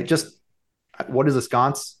like, okay, just what is a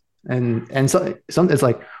sconce? And so it's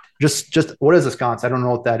like, just what is a sconce? I don't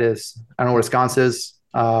know what that is. I don't know what a sconce is.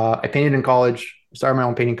 I painted in college, started my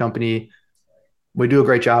own painting company. We do a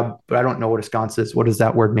great job, but I don't know what a sconce is. What does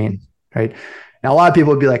that word mean? Right. Now, a lot of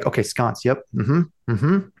people would be like, okay, sconce. Yep.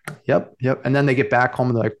 Yep. And then they get back home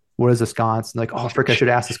and they're like, what is a sconce? And like, oh, frick, I should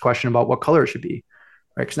ask this question about what color it should be.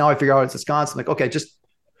 Right. Cause now I figure out it's a sconce. I'm like, okay, do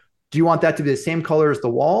you want that to be the same color as the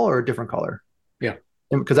wall or a different color? Yeah.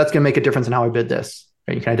 Because that's going to make a difference in how I bid this.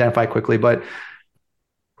 Right? You can identify quickly, but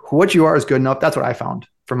what you are is good enough. That's what I found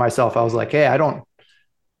for myself. I was like, hey,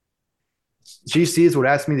 GCs would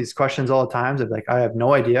ask me these questions all the time. They'd be like, I have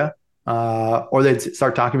no idea. Or they'd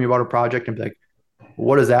start talking to me about a project and be like,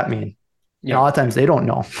 what does that mean? Yeah. And a lot of times they don't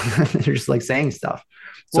know. They're just like saying stuff.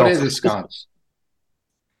 What is a sconce?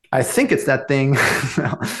 I think it's that thing.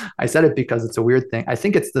 I said it because it's a weird thing. I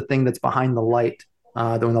think it's the thing that's behind the light,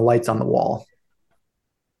 when the light's on the wall.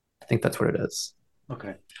 I think that's what it is.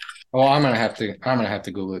 Okay. Well, I'm gonna have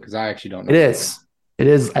to Google it because I actually don't know. It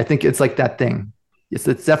is. I think it's like that thing. It's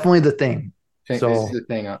definitely the thing. So it's the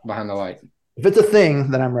thing behind the light. If it's a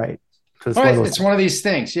thing, then I'm right. All right, it's one of these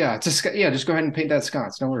things. Yeah. Just go ahead and paint that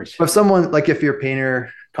sconce. No worries. If your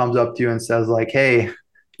painter comes up to you and says like, hey,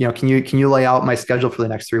 can you lay out my schedule for the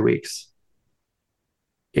next 3 weeks?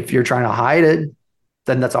 If you're trying to hide it,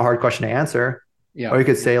 then that's a hard question to answer. Yeah. Or you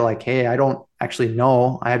could say like, hey, I don't actually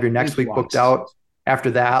know. I have your next week booked out.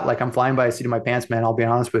 After that, like I'm flying by the seat of my pants, man. I'll be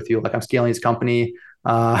honest with you. Like I'm scaling this company.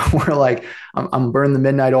 We're like, I'm burning the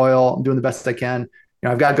midnight oil. I'm doing the best I can.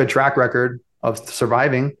 I've got a good track record of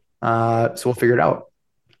surviving. So we'll figure it out.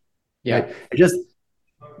 Yeah. Right?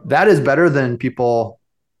 That is better than people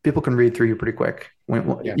can read through you pretty quick.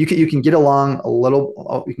 You can get along a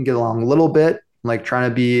little, bit, like trying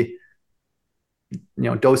to be,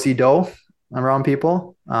 do-si-do around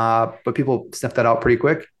people. But people sniff that out pretty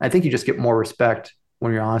quick. I think you just get more respect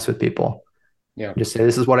when you're honest with people. Yeah. Just say,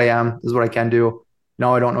 this is what I am. This is what I can do.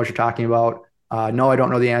 No, I don't know what you're talking about. No, I don't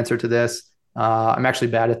know the answer to this. I'm actually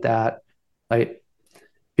bad at that. Like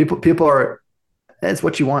people are, it's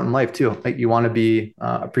what you want in life too. Like you want to be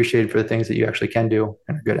appreciated for the things that you actually can do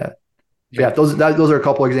and are good at. Yeah, those are a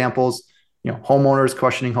couple examples. Homeowners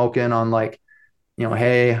questioning Hoken on like,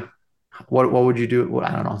 hey, what would you do? Well,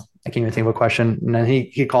 I don't know. I can't even think of a question. And then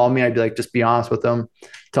he called me. I'd be like, just be honest with them.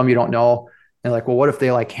 Tell them you don't know. And like, well, what if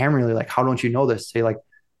they like hammer you? Like, how don't you know this? Say like,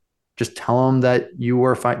 just tell them that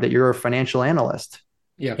you're a financial analyst.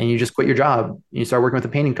 Yeah. And you just quit your job. And you start working with a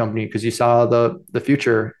painting company because you saw the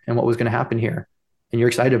future and what was going to happen here, and you're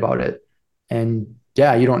excited about it. And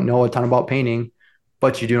yeah, you don't know a ton about painting,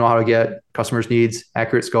 but you do know how to get customers' needs,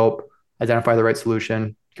 accurate scope, identify the right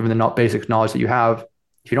solution, given the basic knowledge that you have.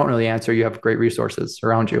 If you don't know the answer, you have great resources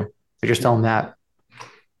around you. So just tell them that.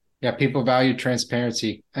 Yeah, people value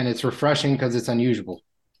transparency, and it's refreshing because it's unusual.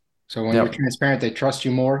 So when you're transparent, they trust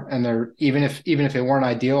you more, and they're even if it weren't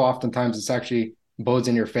ideal, oftentimes it's actually bodes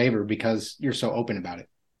in your favor because you're so open about it.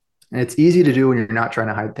 And it's easy to do when you're not trying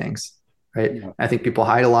to hide things, right? Yeah. I think people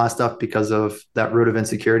hide a lot of stuff because of that root of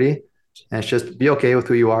insecurity. And it's just be okay with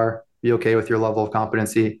who you are, be okay with your level of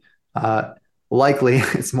competency. Likely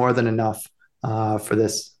it's more than enough for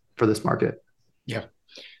this market. Yeah.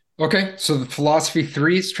 Okay. So the philosophy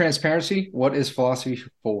 3 is transparency. What is philosophy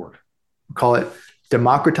 4? Call it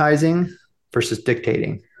democratizing versus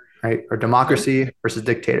dictating, right? Or democracy versus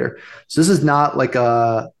dictator. So this is not like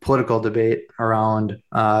a political debate around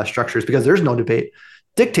structures, because there's no debate.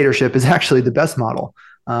 Dictatorship is actually the best model.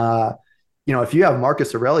 If you have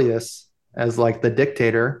Marcus Aurelius as like the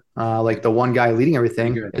dictator, like the one guy leading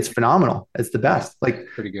everything, it's phenomenal. It's the best. Like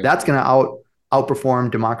that's going to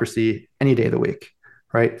outperform democracy any day of the week,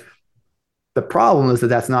 right? The problem is that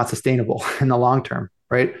that's not sustainable in the long term,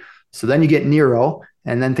 right? So then you get Nero,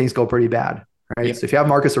 and then things go pretty bad, right? Yep. So if you have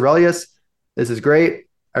Marcus Aurelius, this is great.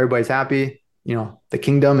 Everybody's happy. The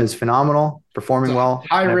kingdom is phenomenal, performing well.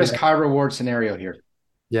 High risk, high reward scenario here.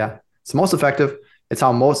 Yeah, it's most effective. It's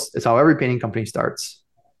how every painting company starts.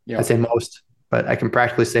 Yep. I say most, but I can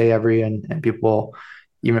practically say every, and people,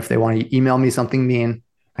 even if they want to email me something mean,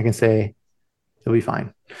 I can say it'll be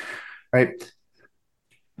fine, right?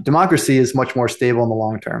 Democracy is much more stable in the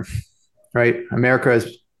long term, right? America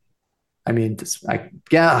is, I'm going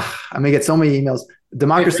to get so many emails.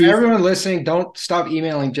 Democracy. Hey, everyone listening, don't stop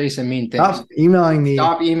emailing Jason mean things. Stop emailing me.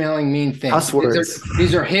 Stop emailing mean things. Cuss words.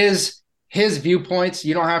 These are his viewpoints.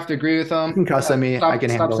 You don't have to agree with them. You can cuss at me. I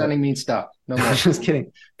can handle it. Stop sending mean stuff. No more. Just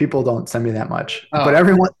kidding. People don't send me that much. But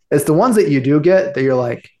everyone, it's the ones that you do get that you're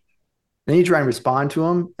like, then you try and respond to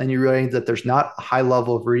them, and you realize that there's not a high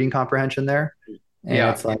level of reading comprehension there.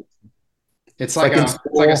 And it's like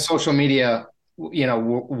a social media,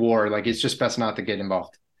 war. Like it's just best not to get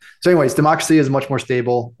involved. So anyways, democracy is much more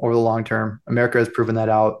stable over the long term. America has proven that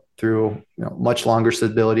out through much longer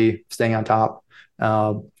stability, staying on top.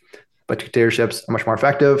 But dictatorships are much more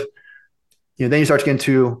effective. Then you start to get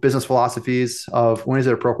into business philosophies of when is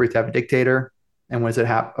it appropriate to have a dictator, and when is it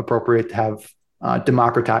appropriate to have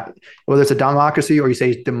democratize, whether it's a democracy or you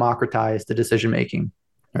say democratize the decision making,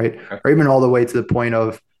 right? Okay. Or even all the way to the point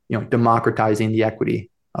of democratizing the equity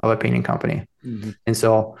of a painting company. Mm-hmm. And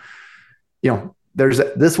so,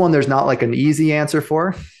 there's not like an easy answer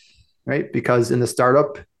for, right? Because in the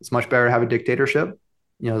startup, it's much better to have a dictatorship.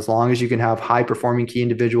 As long as you can have high performing key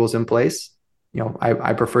individuals in place.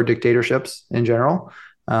 I prefer dictatorships in general.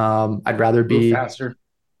 I'd rather be faster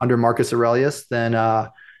under Marcus Aurelius than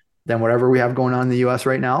whatever we have going on in the US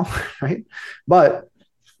right now, right? But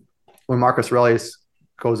when Marcus Aurelius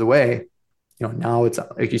goes away, now it's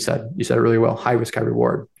like you said it really well, high risk, high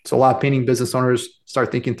reward. So a lot of painting business owners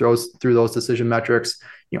start thinking through those decision metrics.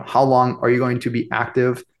 How long are you going to be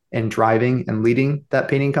active and driving and leading that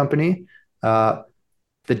painting company?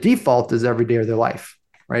 The default is every day of their life,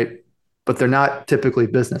 right? But they're not typically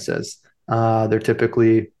businesses. They're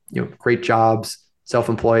typically, great jobs,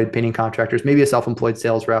 self-employed painting contractors, maybe a self-employed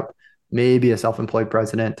sales rep, maybe a self-employed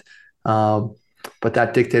president. But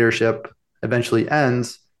that dictatorship eventually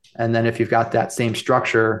ends. And then if you've got that same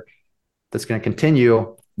structure that's going to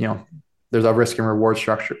continue, there's a risk and reward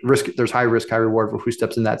structure. There's high risk, high reward for who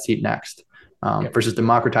steps in that seat next, versus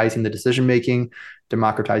democratizing the decision-making,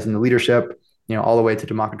 democratizing the leadership, all the way to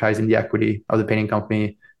democratizing the equity of the painting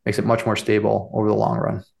company makes it much more stable over the long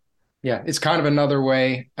run. Yeah. It's kind of another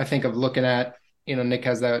way, I think, of looking at, Nick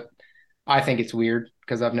has that I think it's weird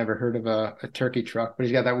because I've never heard of a turkey truck, but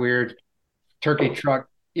he's got that weird turkey truck,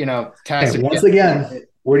 Okay, test. once again,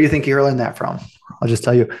 where do you think you're learning that from? I'll just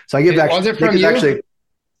tell you. So I give Was it Nick from is you? actually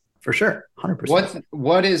for sure, 100%.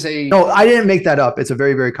 What is a, No, I didn't make that up. It's a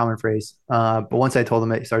very, very common phrase. But once I told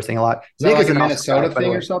him it, he started saying a lot. is that Nick like is a an awesome guy, Minnesota by the thing way.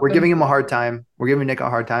 or We're something? giving him a hard time. We're giving Nick a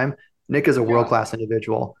hard time. Nick is a Yeah. world-class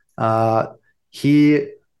individual. He,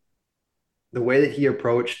 the way that he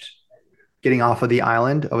approached getting off of the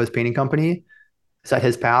island of his painting company set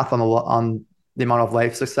his path on the amount of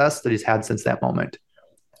life success that he's had since that moment.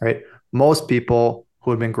 Right. Most people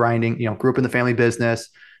who have been grinding, grew up in the family business,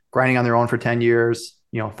 grinding on their own for 10 years,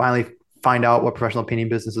 finally find out what professional painting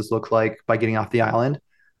businesses look like by getting off the island,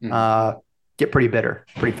 get pretty bitter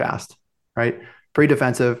pretty fast, right? Pretty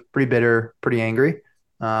defensive, pretty bitter, pretty angry.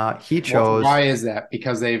 He chose. Why is that?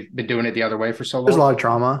 Because they've been doing it the other way for so long. There's a lot of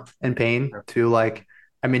trauma and pain to like,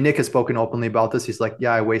 I mean, Nick has spoken openly about this. He's like,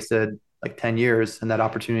 yeah, I wasted like 10 years and that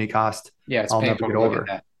opportunity cost, Yeah, it's I'll never painful get to look over. at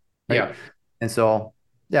that. Right? Yeah. And so,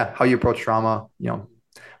 yeah, how you approach trauma,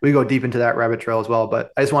 we go deep into that rabbit trail as well.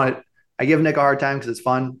 But I give Nick a hard time because it's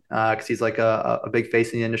fun, because he's like a big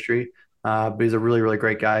face in the industry. But he's a really, really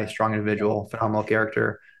great guy, strong individual, phenomenal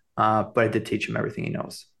character. But I did teach him everything he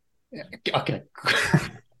knows. Yeah. Okay.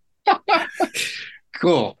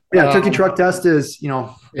 Cool. Yeah, turkey truck test is, if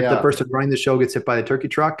the Yeah. person running the show gets hit by the turkey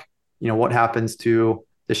truck, what happens to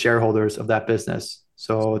the shareholders of that business?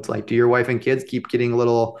 So it's like, do your wife and kids keep getting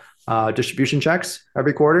little distribution checks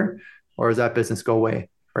every quarter, or does that business go away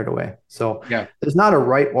right away? So Yeah. there's not a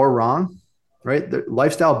right or wrong, right? The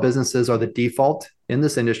lifestyle businesses are the default in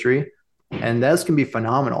this industry, and those can be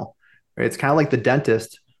phenomenal. Right? It's kind of like the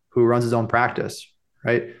dentist who runs his own practice,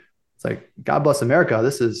 right? It's like, God bless America.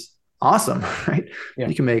 This is awesome, right? Yeah.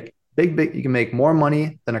 You can make you can make more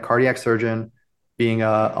money than a cardiac surgeon being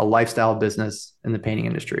a lifestyle business in the painting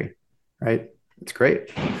industry, right? It's great.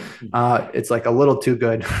 It's like a little too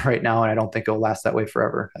good right now, and I don't think it'll last that way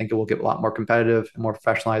forever. I think it will get a lot more competitive and more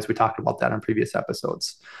professionalized. We talked about that on previous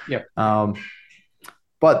episodes. Yeah.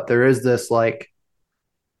 But there is this like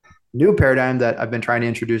new paradigm that I've been trying to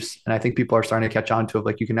introduce, and I think people are starting to catch on to it.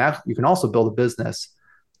 Like you can also build a business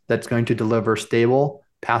that's going to deliver stable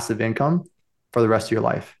passive income for the rest of your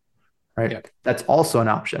life, right? Yeah. That's also an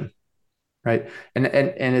option, right? And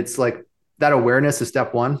it's like that awareness is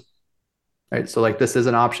step one, right? So like this is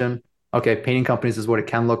an option. Okay, painting companies is what it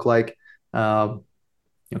can look like.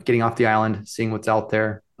 Getting off the island, seeing what's out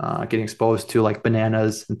there, getting exposed to like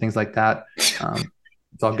bananas and things like that. It's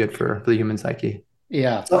all good for the human psyche.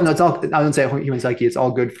 Yeah. So, no, it's all. I wouldn't say human psyche. It's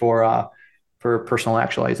all good for personal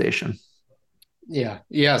actualization. Yeah.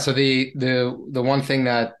 Yeah. So the one thing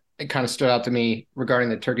that kind of stood out to me regarding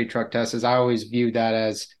the turkey truck test is I always viewed that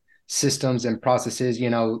as systems and processes.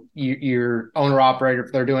 Your owner operator,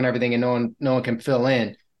 if they're doing everything and no one can fill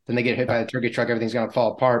in, then they get hit by the turkey truck, everything's going to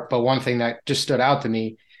fall apart. But one thing that just stood out to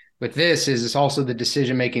me with this is it's also the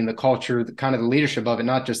decision making, the culture, the kind of the leadership of it,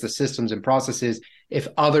 not just the systems and processes. If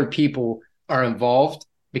other people are involved,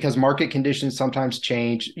 because market conditions sometimes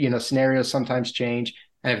change, scenarios sometimes change,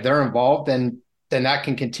 and if they're involved, then that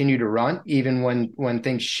can continue to run even when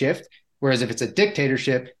things shift. Whereas if it's a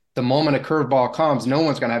dictatorship, the moment a curveball comes, no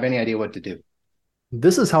one's going to have any idea what to do.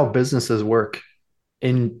 This is how businesses work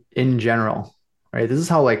in general, right? This is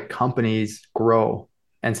how like companies grow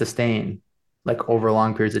and sustain like over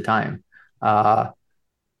long periods of time.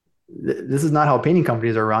 This is not how painting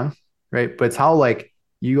companies are run, right? But it's how like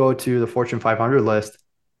you go to the Fortune 500 list,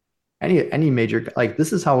 any major, like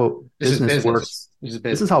this is how business works.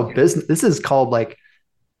 This is how business, this is called like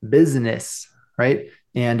business, right?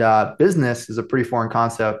 And business is a pretty foreign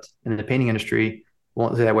concept in the painting industry.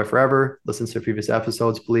 Won't say that way forever. Listen to previous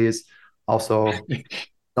episodes, please. Also,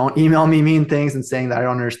 don't email me mean things and saying that I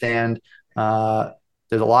don't understand.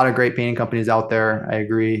 There's a lot of great painting companies out there. I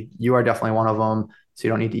agree. You are definitely one of them. So you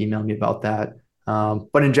don't need to email me about that.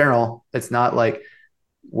 But in general, it's not like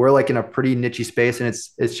we're like in a pretty niche space, and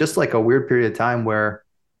it's just like a weird period of time where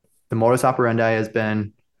the modus operandi has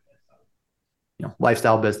been,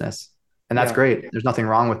 lifestyle business, and that's great. There's nothing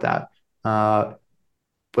wrong with that.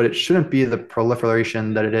 But it shouldn't be the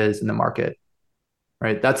proliferation that it is in the market,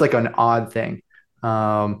 right? That's like an odd thing.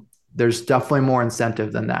 There's definitely more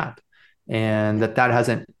incentive than that, and that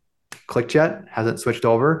hasn't clicked yet, hasn't switched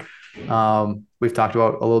over. We've talked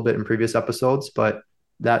about a little bit in previous episodes, but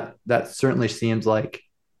that certainly seems like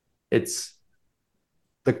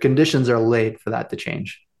the conditions are laid for that to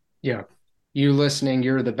change. Yeah. You listening,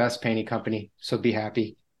 you're the best painting company. So be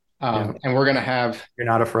happy. And we're going to have, you're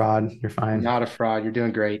not a fraud. You're fine. Not a fraud. You're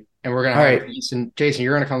doing great. And we're going to have Jason,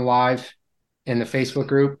 you're going to come live in the Facebook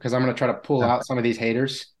group, because I'm going to try to pull out some of these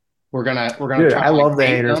haters. We're gonna Dude, try I to like love the bait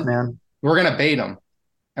haters, them. man. We're gonna bait them,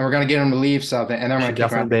 and we're gonna get them to leave something, and then we're You gonna should kick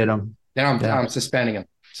them out. definitely bait them. Then Yeah. I'm suspending them.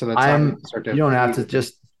 So that's how we start to You don't have leave.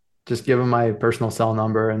 to just give them my personal cell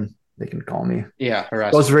number and they can call me. Yeah,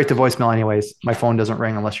 harass. Goes right to voicemail anyways. My phone doesn't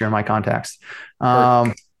ring unless you're in my contacts.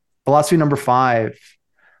 Philosophy number 5,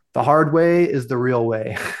 the hard way is the real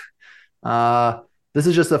way. This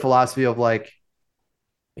is just a philosophy of like,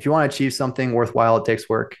 if you want to achieve something worthwhile, it takes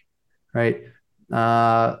work, right?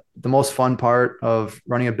 The most fun part of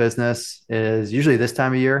running a business is usually this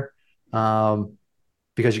time of year,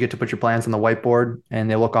 because you get to put your plans on the whiteboard and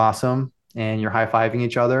they look awesome and you're high-fiving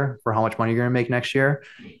each other for how much money you're going to make next year.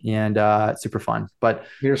 And it's super fun. But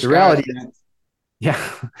the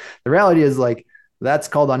reality is like, that's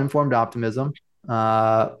called uninformed optimism.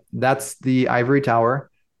 That's the ivory tower.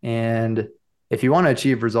 And if you want to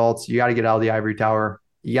achieve results, you got to get out of the ivory tower.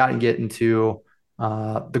 You got to get into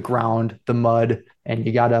the ground, the mud, and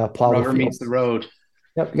you got to plow Rubber the fields. meets the road.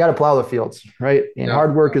 Yep, you got to plow the fields, right? And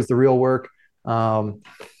hard work is the real work. I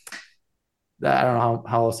don't know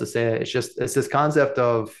how else to say it. It's this concept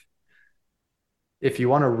of, if you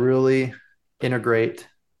want to really integrate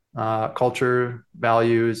culture,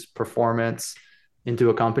 values, performance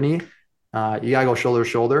into a company, you gotta go shoulder to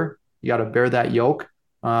shoulder. You gotta bear that yoke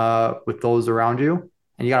with those around you,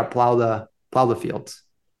 and you gotta plow the fields.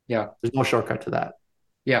 Yeah, there's no shortcut to that.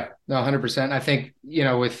 Yeah, no, 100%. I think,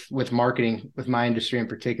 with marketing, with my industry in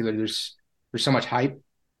particular, there's so much hype.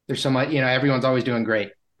 There's so much, everyone's always doing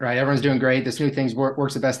great, right? Everyone's doing great. This new thing's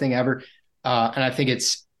works the best thing ever. And I think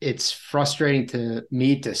it's frustrating to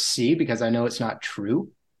me to see, because I know it's not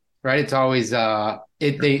true, right? It's always,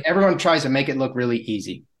 everyone tries to make it look really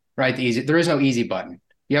easy, right? There is no easy button.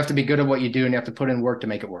 You have to be good at what you do and you have to put in work to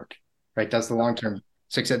make it work, right? That's the long-term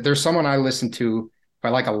success. There's someone I listen to, I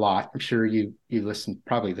like a lot. I'm sure you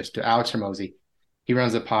probably listen to Alex Hormozi. He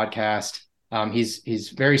runs a podcast. He's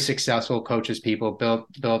very successful, coaches people,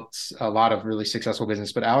 built a lot of really successful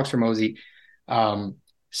business. But Alex Hormozi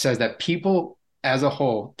says that people as a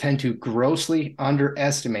whole tend to grossly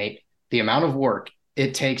underestimate the amount of work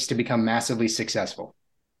it takes to become massively successful.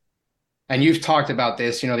 And you've talked about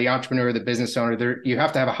this, the entrepreneur, the business owner, you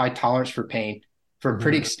have to have a high tolerance for pain for a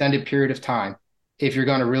pretty extended period of time if you're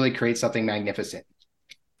going to really create something magnificent.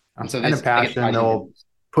 And a passion that will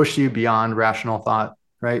push you beyond rational thought,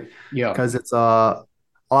 right? Yeah. Because it's a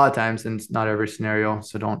lot of times, and it's not every scenario,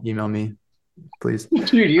 so don't email me, please.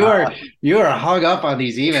 Dude, you are hung up on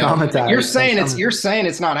these emails. You're saying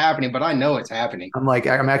it's not happening, but I know it's happening.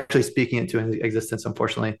 I'm actually speaking it into existence,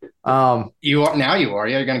 unfortunately. You are. Yeah,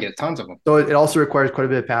 you're gonna get tons of them. So it also requires quite a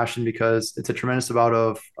bit of passion, because it's a tremendous amount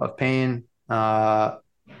of pain,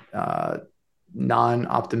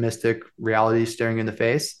 non-optimistic reality staring you in the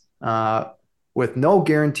face, with no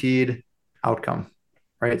guaranteed outcome,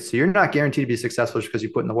 right? So you're not guaranteed to be successful just because you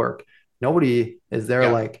put in the work. Nobody is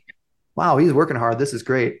there like, wow, he's working hard. This is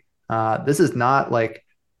great. This is not like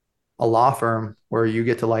a law firm where you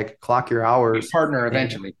get to like clock your hours. Partner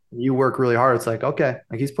eventually. You work really hard. It's like, okay,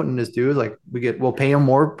 like he's putting in his dues. Like we'll pay him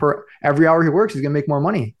more per every hour he works. He's gonna make more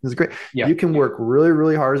money. This is great. Yeah. You can work really,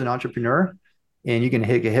 really hard as an entrepreneur, and you can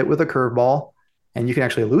get hit with a curveball, and you can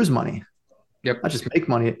actually lose money. Yep. Not just make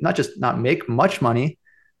money, not make much money,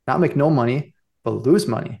 not make no money, but lose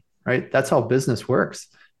money, right? That's how business works.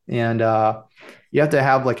 And you have to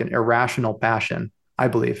have like an irrational passion, I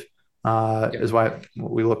believe, is why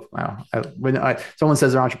we look. When someone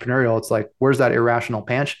says they're entrepreneurial, it's like, where's that irrational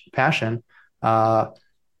passion?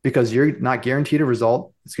 Because you're not guaranteed a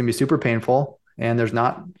result. It's going to be super painful. And there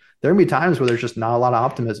can be times where there's just not a lot of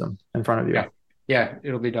optimism in front of you. Yeah,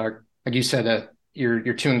 it'll be dark. Like you said,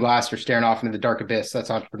 you're chewing glass, you're staring off into the dark abyss. That's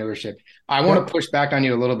entrepreneurship. I want to push back on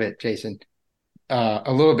you a little bit, Jason,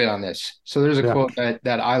 a little bit on this. So there's a quote that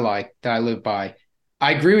I like, that I live by.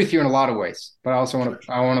 I agree with you in a lot of ways, but I also want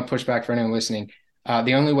to push back for anyone listening.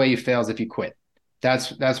 The only way you fail is if you quit.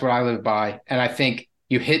 That's what I live by. And I think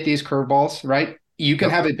you hit these curveballs, right? You can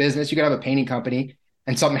have a business, you can have a painting company,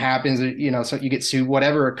 and something happens, so you get sued,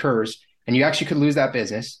 whatever occurs, and you actually could lose that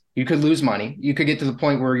business. You could lose money. You could get to the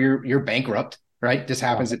point where you're bankrupt, right? This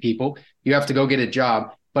happens to people. You have to go get a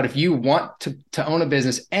job. But if you want to own a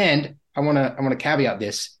business, and I want to caveat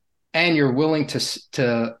this, and you're willing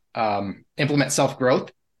to implement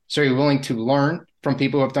self-growth, so you're willing to learn from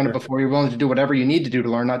people who have done it before, you're willing to do whatever you need to do to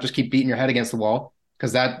learn, not just keep beating your head against the wall,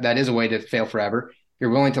 because that is a way to fail forever. You're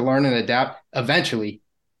willing to learn and adapt. Eventually,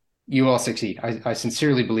 you will succeed. I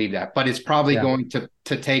sincerely believe that. But it's probably going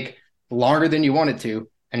to take longer than you want it to,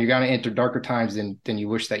 and you're going to enter darker times than you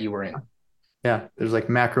wish that you were in. Yeah, there's like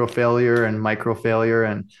macro failure and micro failure,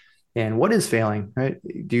 and And what is failing, right?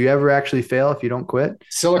 Do you ever actually fail if you don't quit?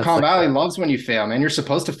 That's Silicon like, Valley loves when you fail, man. You're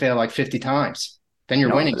supposed to fail like 50 times. Then you're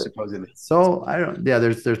you know, winning, supposedly. so I don't, yeah,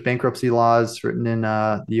 there's bankruptcy laws written in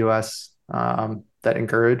the US that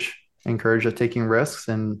encourage of taking risks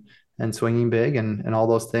and swinging big and all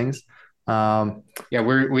those things. Yeah,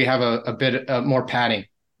 we have a bit more padding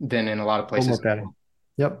than in a lot of A little more places. padding.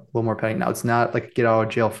 Yep, a little more padding. Now it's not like a get out of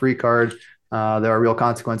jail free card. There are real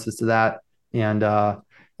consequences to that. And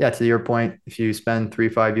yeah, to your point, if you spend 3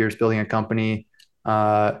 5 years building a company,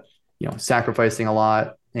 uh, sacrificing a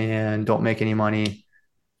lot and don't make any money,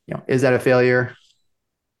 is that a failure?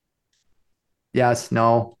 Yes,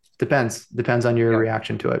 no, depends on your Yeah,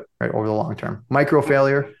 reaction to it, right, over the long term. Micro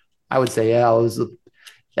failure, I would say, yeah,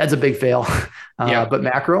 that's a big fail. yeah, But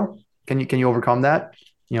macro, can you overcome that?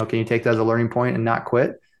 Can you take that as a learning point and not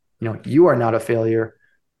quit? You are not a failure.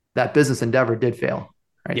 That business endeavor did fail,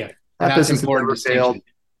 right? yeah. And That that's business important endeavor failed,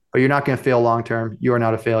 distinction. but you're not going to fail long term. You are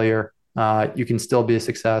not a failure. You can still be a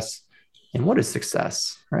success. And what is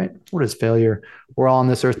success, right? What is failure? We're all on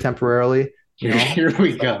this earth temporarily, Here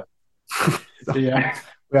we So, go. Yeah.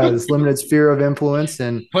 we have this limited sphere of influence,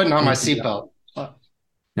 Putting on my and seatbelt.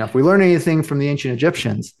 if we learn anything from the ancient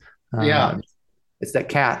Egyptians, Yeah, it's that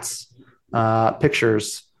cats,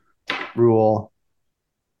 pictures rule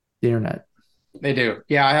the internet. they do.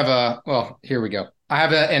 Yeah, well, here we go. I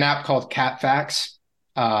have an app called Cat Facts.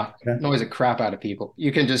 Okay. Annoys the crap out of people.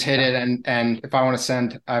 You can just hit it and if I want to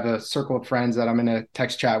send, I have a circle of friends that I'm in a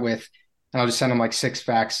text chat with, and I'll just send them like 6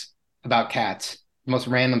 facts about cats, the most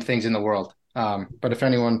random things in the world. But if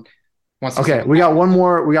anyone wants to Okay, send, we got one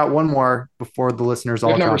more. We got one more before the listeners we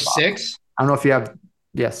have all number drop off. 6. I don't know if you have.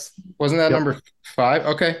 Yes. Wasn't that Yep. number 5?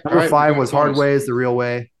 Okay. All Number right. We're five doing was hard bonus. way is the real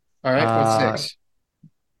way. All right. What's Uh, 6?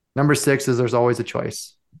 Number six is there's always a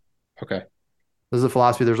choice. Okay. This is a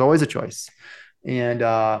philosophy. There's always a choice. And,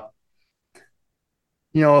 I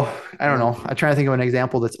don't know. I'm trying to think of an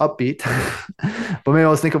example that's upbeat, but maybe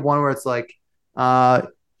let's think of one where it's like, uh,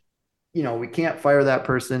 we can't fire that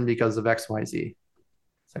person because of X, Y, Z.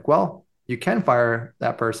 It's like, well, you can fire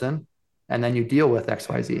that person and then you deal with X,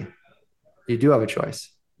 Y, Z. You do have a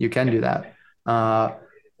choice. You can do that.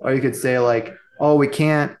 Or you could say like, oh, we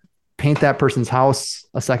can't paint that person's house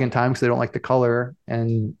a second time because they don't like the color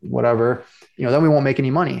and whatever, then we won't make any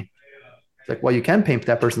money. It's like, well, you can paint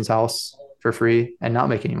that person's house for free and not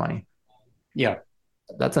make any money. Yeah.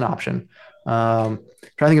 That's an option. Trying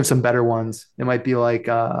to think of some better ones. It might be like,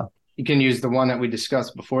 You can use the one that we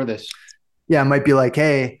discussed before this. yeah, it might be like,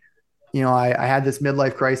 hey, I had this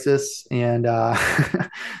midlife crisis and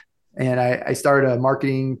and I started a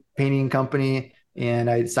marketing painting company and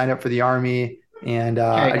I signed up for the army and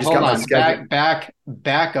I Okay, just hold got my on. schedule.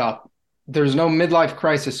 Back up. There's no midlife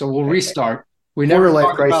crisis, so we'll restart. We Quarter never life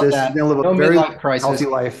talked about crisis. that. You're gonna live No a very midlife crisis. healthy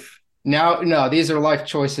life. Now, no, these are life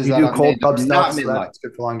choices You that do I've cold made that tub are stuff, not so midlife. that's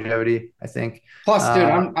good for longevity, I think. Plus, dude,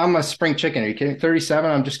 Uh, I'm a spring chicken. Are you kidding? 37.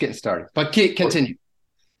 I'm just getting started. But continue.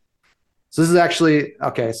 so this is actually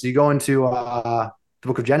okay. So you go into the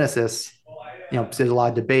book of Genesis. There's a lot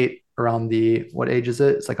of debate around what age is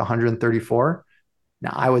it? It's like 134.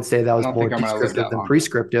 Now, I would say that I was don't more think I'm gonna live descriptive that than long.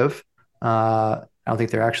 prescriptive. I don't think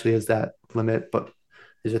there actually is that limit, but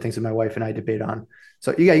these are things that my wife and I debate on.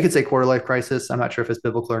 So yeah, you could say quarter life crisis. I'm not sure if it's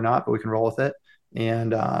biblical or not, but we can roll with it.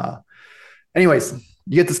 And anyways,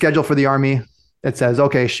 you get the schedule for the army. It says,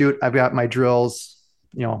 okay, shoot, I've got my drills,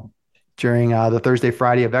 during the Thursday,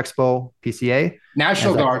 Friday of Expo PCA.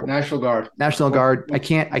 National Like, Guard. National Guard. National Guard. I Once a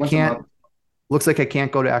can't. month. Looks like I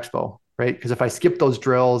can't go to Expo, right? Because if I skip those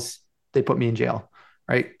drills, they put me in jail,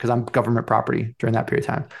 right? Because I'm government property during that period of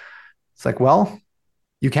time. It's like, well,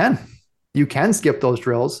 you can skip those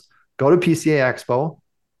drills, go to PCA Expo,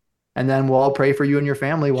 and then we'll all pray for you and your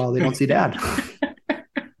family while they don't see dad.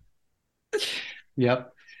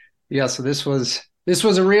 Yep. Yeah. So this was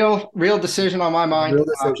a real decision on my mind. Real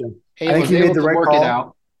decision. I I think was you made able the to right work call. it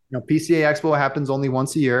out. PCA Expo happens only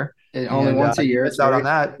once a year. Only once a year. You It's miss out on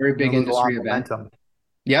that. very You're big gonna lose a lot industry of event. momentum.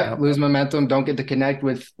 Yep, Yep. lose momentum. Don't get to connect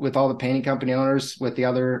with all the painting company owners, with the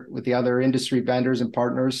other industry vendors and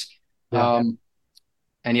partners. Yeah.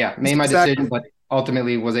 And yeah, made my decision, but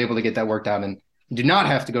ultimately was able to get that worked out and do not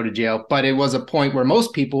have to go to jail. But it was a point where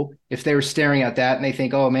most people, if they were staring at that and they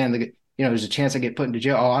think, oh man, there's a chance I get put into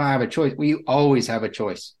jail. Oh, I don't have a choice. We always have a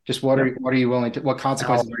choice. Just what are you willing to? What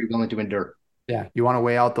consequences are you willing to endure? Yeah, you want to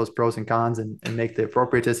weigh out those pros and cons and make the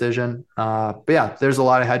appropriate decision. But yeah, there's a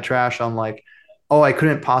lot of head trash on like, oh, I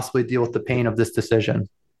couldn't possibly deal with the pain of this decision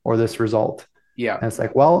or this result. Yeah, And it's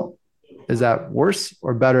like, well, is that worse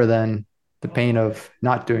or better than the pain of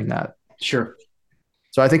not doing that? sure.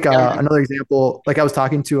 So I think another example, like I was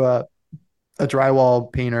talking to a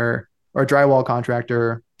drywall painter or a drywall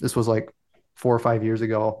contractor. This was like 4 or 5 years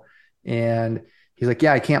ago. And he's like,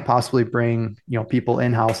 yeah, I can't possibly bring, people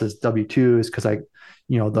in-house as W-2s because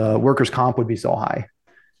the workers' comp would be so high.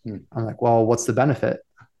 I'm like, well, what's the benefit?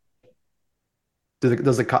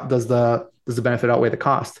 Does the benefit outweigh the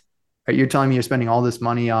cost? Right? You're telling me you're spending all this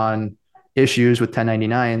money on issues with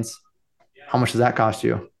 1099s. How much does that cost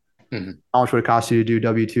you? Mm-hmm. How much would it cost you to do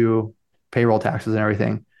W-2 payroll taxes and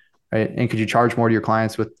everything? Right. And could you charge more to your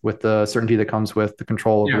clients with the certainty that comes with the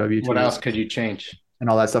control of W-2? What else could you change? And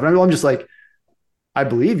all that stuff. And I'm just like, I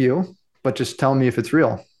believe you, but just tell me if it's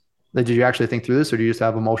real. Did you actually think through this, or do you just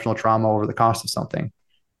have emotional trauma over the cost of something?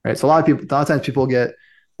 Right. So a lot of times people get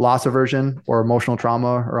loss aversion or emotional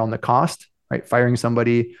trauma around the cost, right? Firing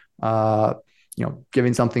somebody,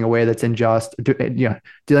 giving something away that's unjust,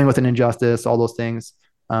 dealing with an injustice, all those things.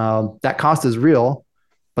 That cost is real,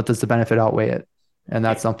 but does the benefit outweigh it? And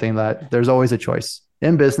that's something that there's always a choice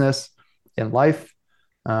in business, in life.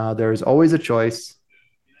 There's always a choice.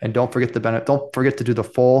 And don't forget the benefit. Don't forget to do the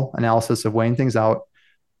full analysis of weighing things out.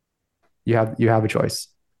 You have a choice.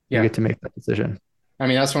 You get to make that decision. I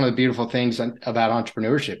mean, that's one of the beautiful things about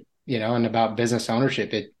entrepreneurship, and about business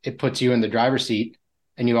ownership. It puts you in the driver's seat,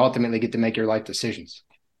 and you ultimately get to make your life decisions.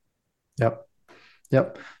 Yep.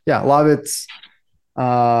 Yeah. A lot of it's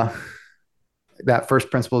that first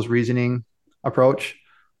principles reasoning approach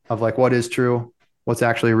of like, what is true? What's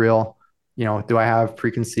actually real? Do I have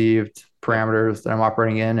preconceived parameters that I'm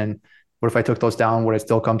operating in? And what if I took those down? Would I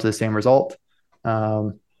still come to the same result?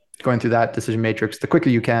 Going through that decision matrix, the quicker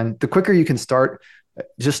you can start,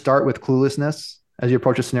 just start with cluelessness as you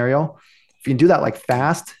approach a scenario. If you can do that like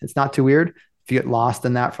fast, it's not too weird. If you get lost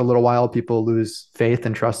in that for a little while, people lose faith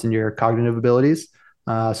and trust in your cognitive abilities.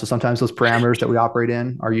 So sometimes those parameters that we operate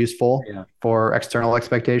in are useful for external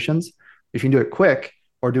expectations. If you can do it quick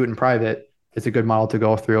or do it in private, it's a good model to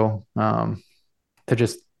go through to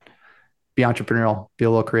just be entrepreneurial, be a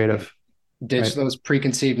little creative. Ditch those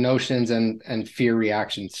preconceived notions and fear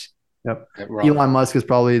reactions. Yep. Elon Musk is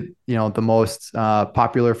probably, the most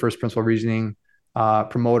popular first principle reasoning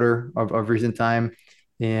promoter of recent time.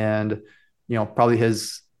 And, probably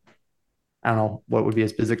his, I don't know, what would be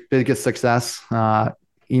his biggest success.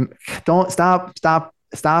 Don't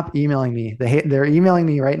stop emailing me. They're emailing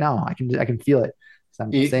me right now. I can feel it. So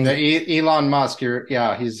Elon Musk,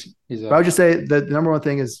 he's I would just say the number one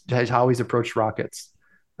thing is how he's approached rockets,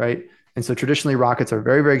 right? And so traditionally rockets are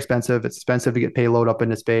very, very expensive. It's expensive to get payload up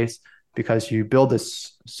into space because you build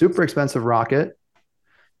this super expensive rocket,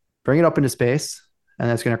 bring it up into space, and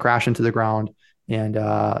that's going to crash into the ground. And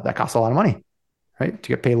that costs a lot of money, right? To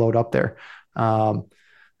get payload up there.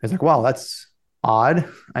 It's like, wow, that's odd.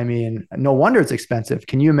 I mean, no wonder it's expensive.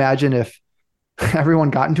 Can you imagine if everyone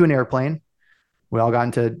got into an airplane? We all got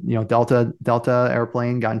into, Delta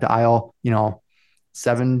airplane, got into aisle,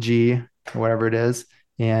 7G or whatever it is.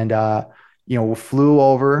 And, flew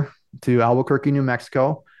over to Albuquerque, New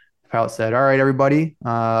Mexico. Pilot said, all right, everybody,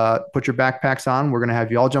 put your backpacks on. We're going to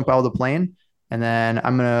have you all jump out of the plane. And then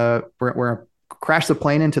we're going to crash the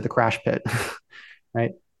plane into the crash pit,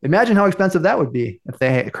 right? Imagine how expensive that would be if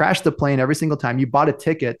they crashed the plane every single time. You bought a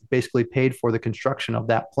ticket, basically paid for the construction of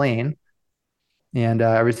that plane. And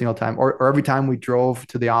every single time, or every time we drove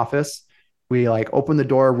to the office, we opened the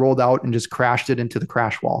door, rolled out, and just crashed it into the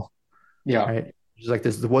crash wall. Yeah. Right. Just like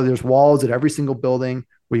this, there's walls at every single building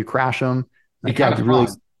where you crash them. It'd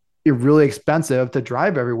be really expensive to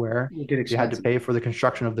drive everywhere. You had to pay for the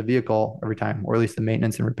construction of the vehicle every time, or at least the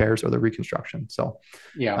maintenance and repairs or the reconstruction. So,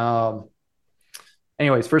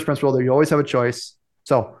 anyways, first principle there, you always have a choice.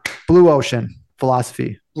 So, blue ocean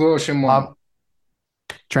philosophy. Blue ocean one.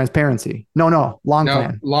 Transparency. No, long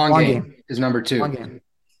plan. Long game is number 2. Long game.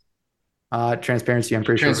 Transparency, I'm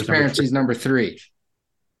pretty sure. Transparency is number 3.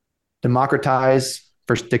 Democratize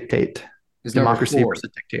versus dictate. Is democracy versus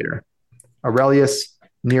dictator. Aurelius,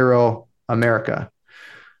 Nero, America.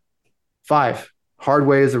 5, hard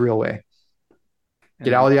way is the real way.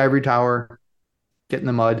 Get out of the ivory tower, get in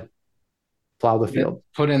the mud, plow the field.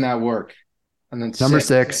 Put in that work. And then number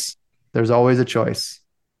 6, there's always a choice.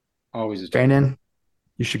 Always a choice. Brandon,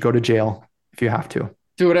 you should go to jail if you have to.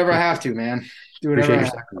 Do whatever I have to, man. Do whatever I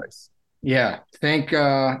have to. Yeah.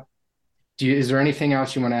 Is there anything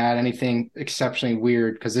else you want to add? Anything exceptionally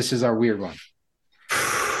weird? Because this is our weird one.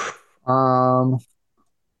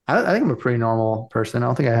 I think I'm a pretty normal person. I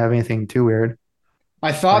don't think I have anything too weird.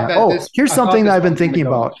 I thought that. Here's something that I've been thinking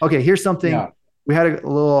about. Okay, here's something. Yeah. We had a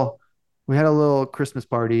little Christmas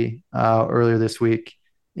party earlier this week,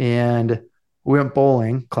 and we went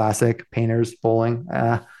bowling. Classic painters bowling.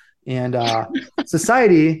 And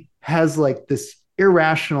society has this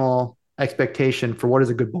irrational expectation for what is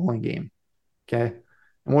a good bowling game. Okay.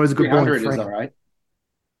 And what is a good bowling 300 frame? is all right.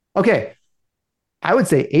 Okay. I would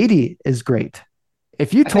say 80 is great.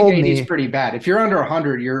 If you I told think 80 me is pretty bad. If you're under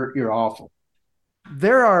 100, you're awful.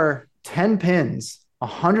 there are 10 pins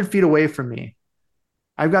 100 feet away from me,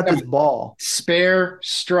 I've got this ball. Spare,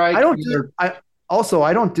 strike. I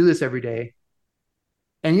don't do this every day.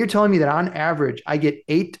 And you're telling me that on average, I get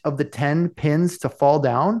 8 of the 10 pins to fall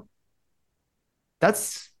down?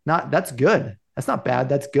 That's good. That's not bad.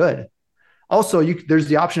 That's good. Also, there's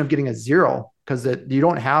the option of getting a 0 because you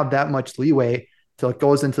don't have that much leeway till it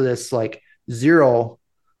goes into this like 0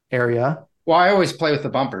 area. Well, I always play with the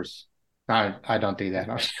bumpers. I don't do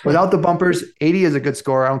that. Without the bumpers, 80 is a good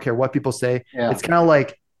score. I don't care what people say. Yeah. It's kind of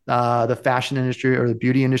like the fashion industry or the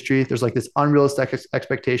beauty industry. There's like this unrealistic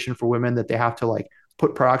expectation for women that they have to like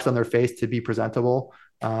put products on their face to be presentable.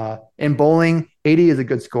 In bowling, 80 is a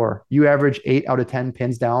good score. You average 8 out of 10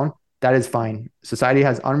 pins down. That is fine. Society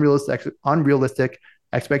has unrealistic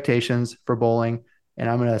expectations for bowling, and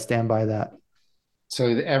I'm going to stand by that. So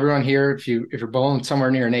everyone here, if you're bowling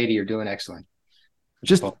somewhere near an 80, you're doing excellent.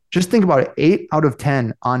 Just think about it. 8 out of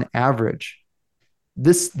 10 on average.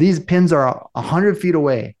 These pins are 100 feet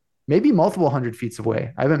away, maybe multiple 100 feet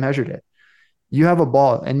away. I haven't measured it. You have a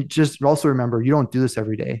ball, and just also remember, you don't do this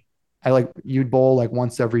every day. You'd bowl like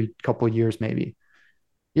once every couple of years, maybe.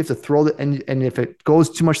 You have to throw it, and if it goes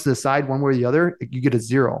too much to the side, one way or the other, you get a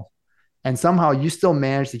 0. And somehow you still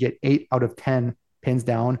manage to get 8 out of 10 pins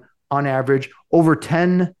down on average over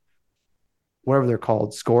 10, whatever they're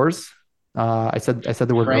called, scores. I said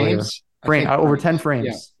the word frames. Earlier. Over 10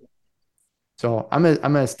 frames. Yeah. So I'm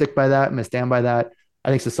gonna stick by that. I'm gonna stand by that. I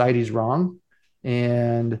think society's wrong,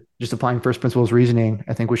 and just applying first principles reasoning,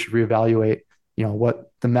 I think we should reevaluate,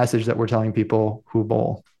 what the message that we're telling people who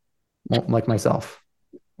bowl, like myself.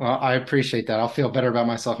 Well, I appreciate that. I'll feel better about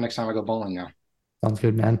myself next time I go bowling now. Sounds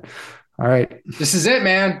good, man. All right. This is it,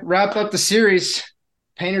 man. Wrap up the series.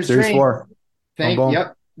 Painter's Series Dream. 4.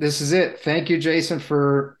 Yep. This is it. Thank you, Jason,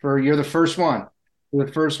 for you're the first one. You're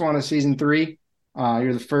the first one of season 3.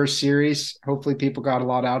 You're the first series. Hopefully people got a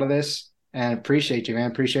lot out of this, and appreciate you, man.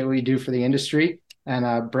 Appreciate what you do for the industry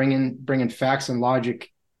and bringing facts and logic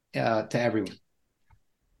to everyone.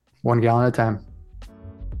 1 gallon at a time.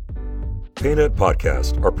 PaintNet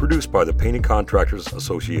podcasts are produced by the Painting Contractors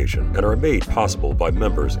Association and are made possible by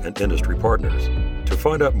members and industry partners. To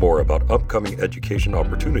find out more about upcoming education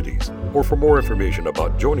opportunities or for more information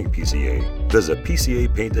about joining PCA, visit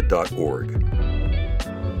pcapainted.org.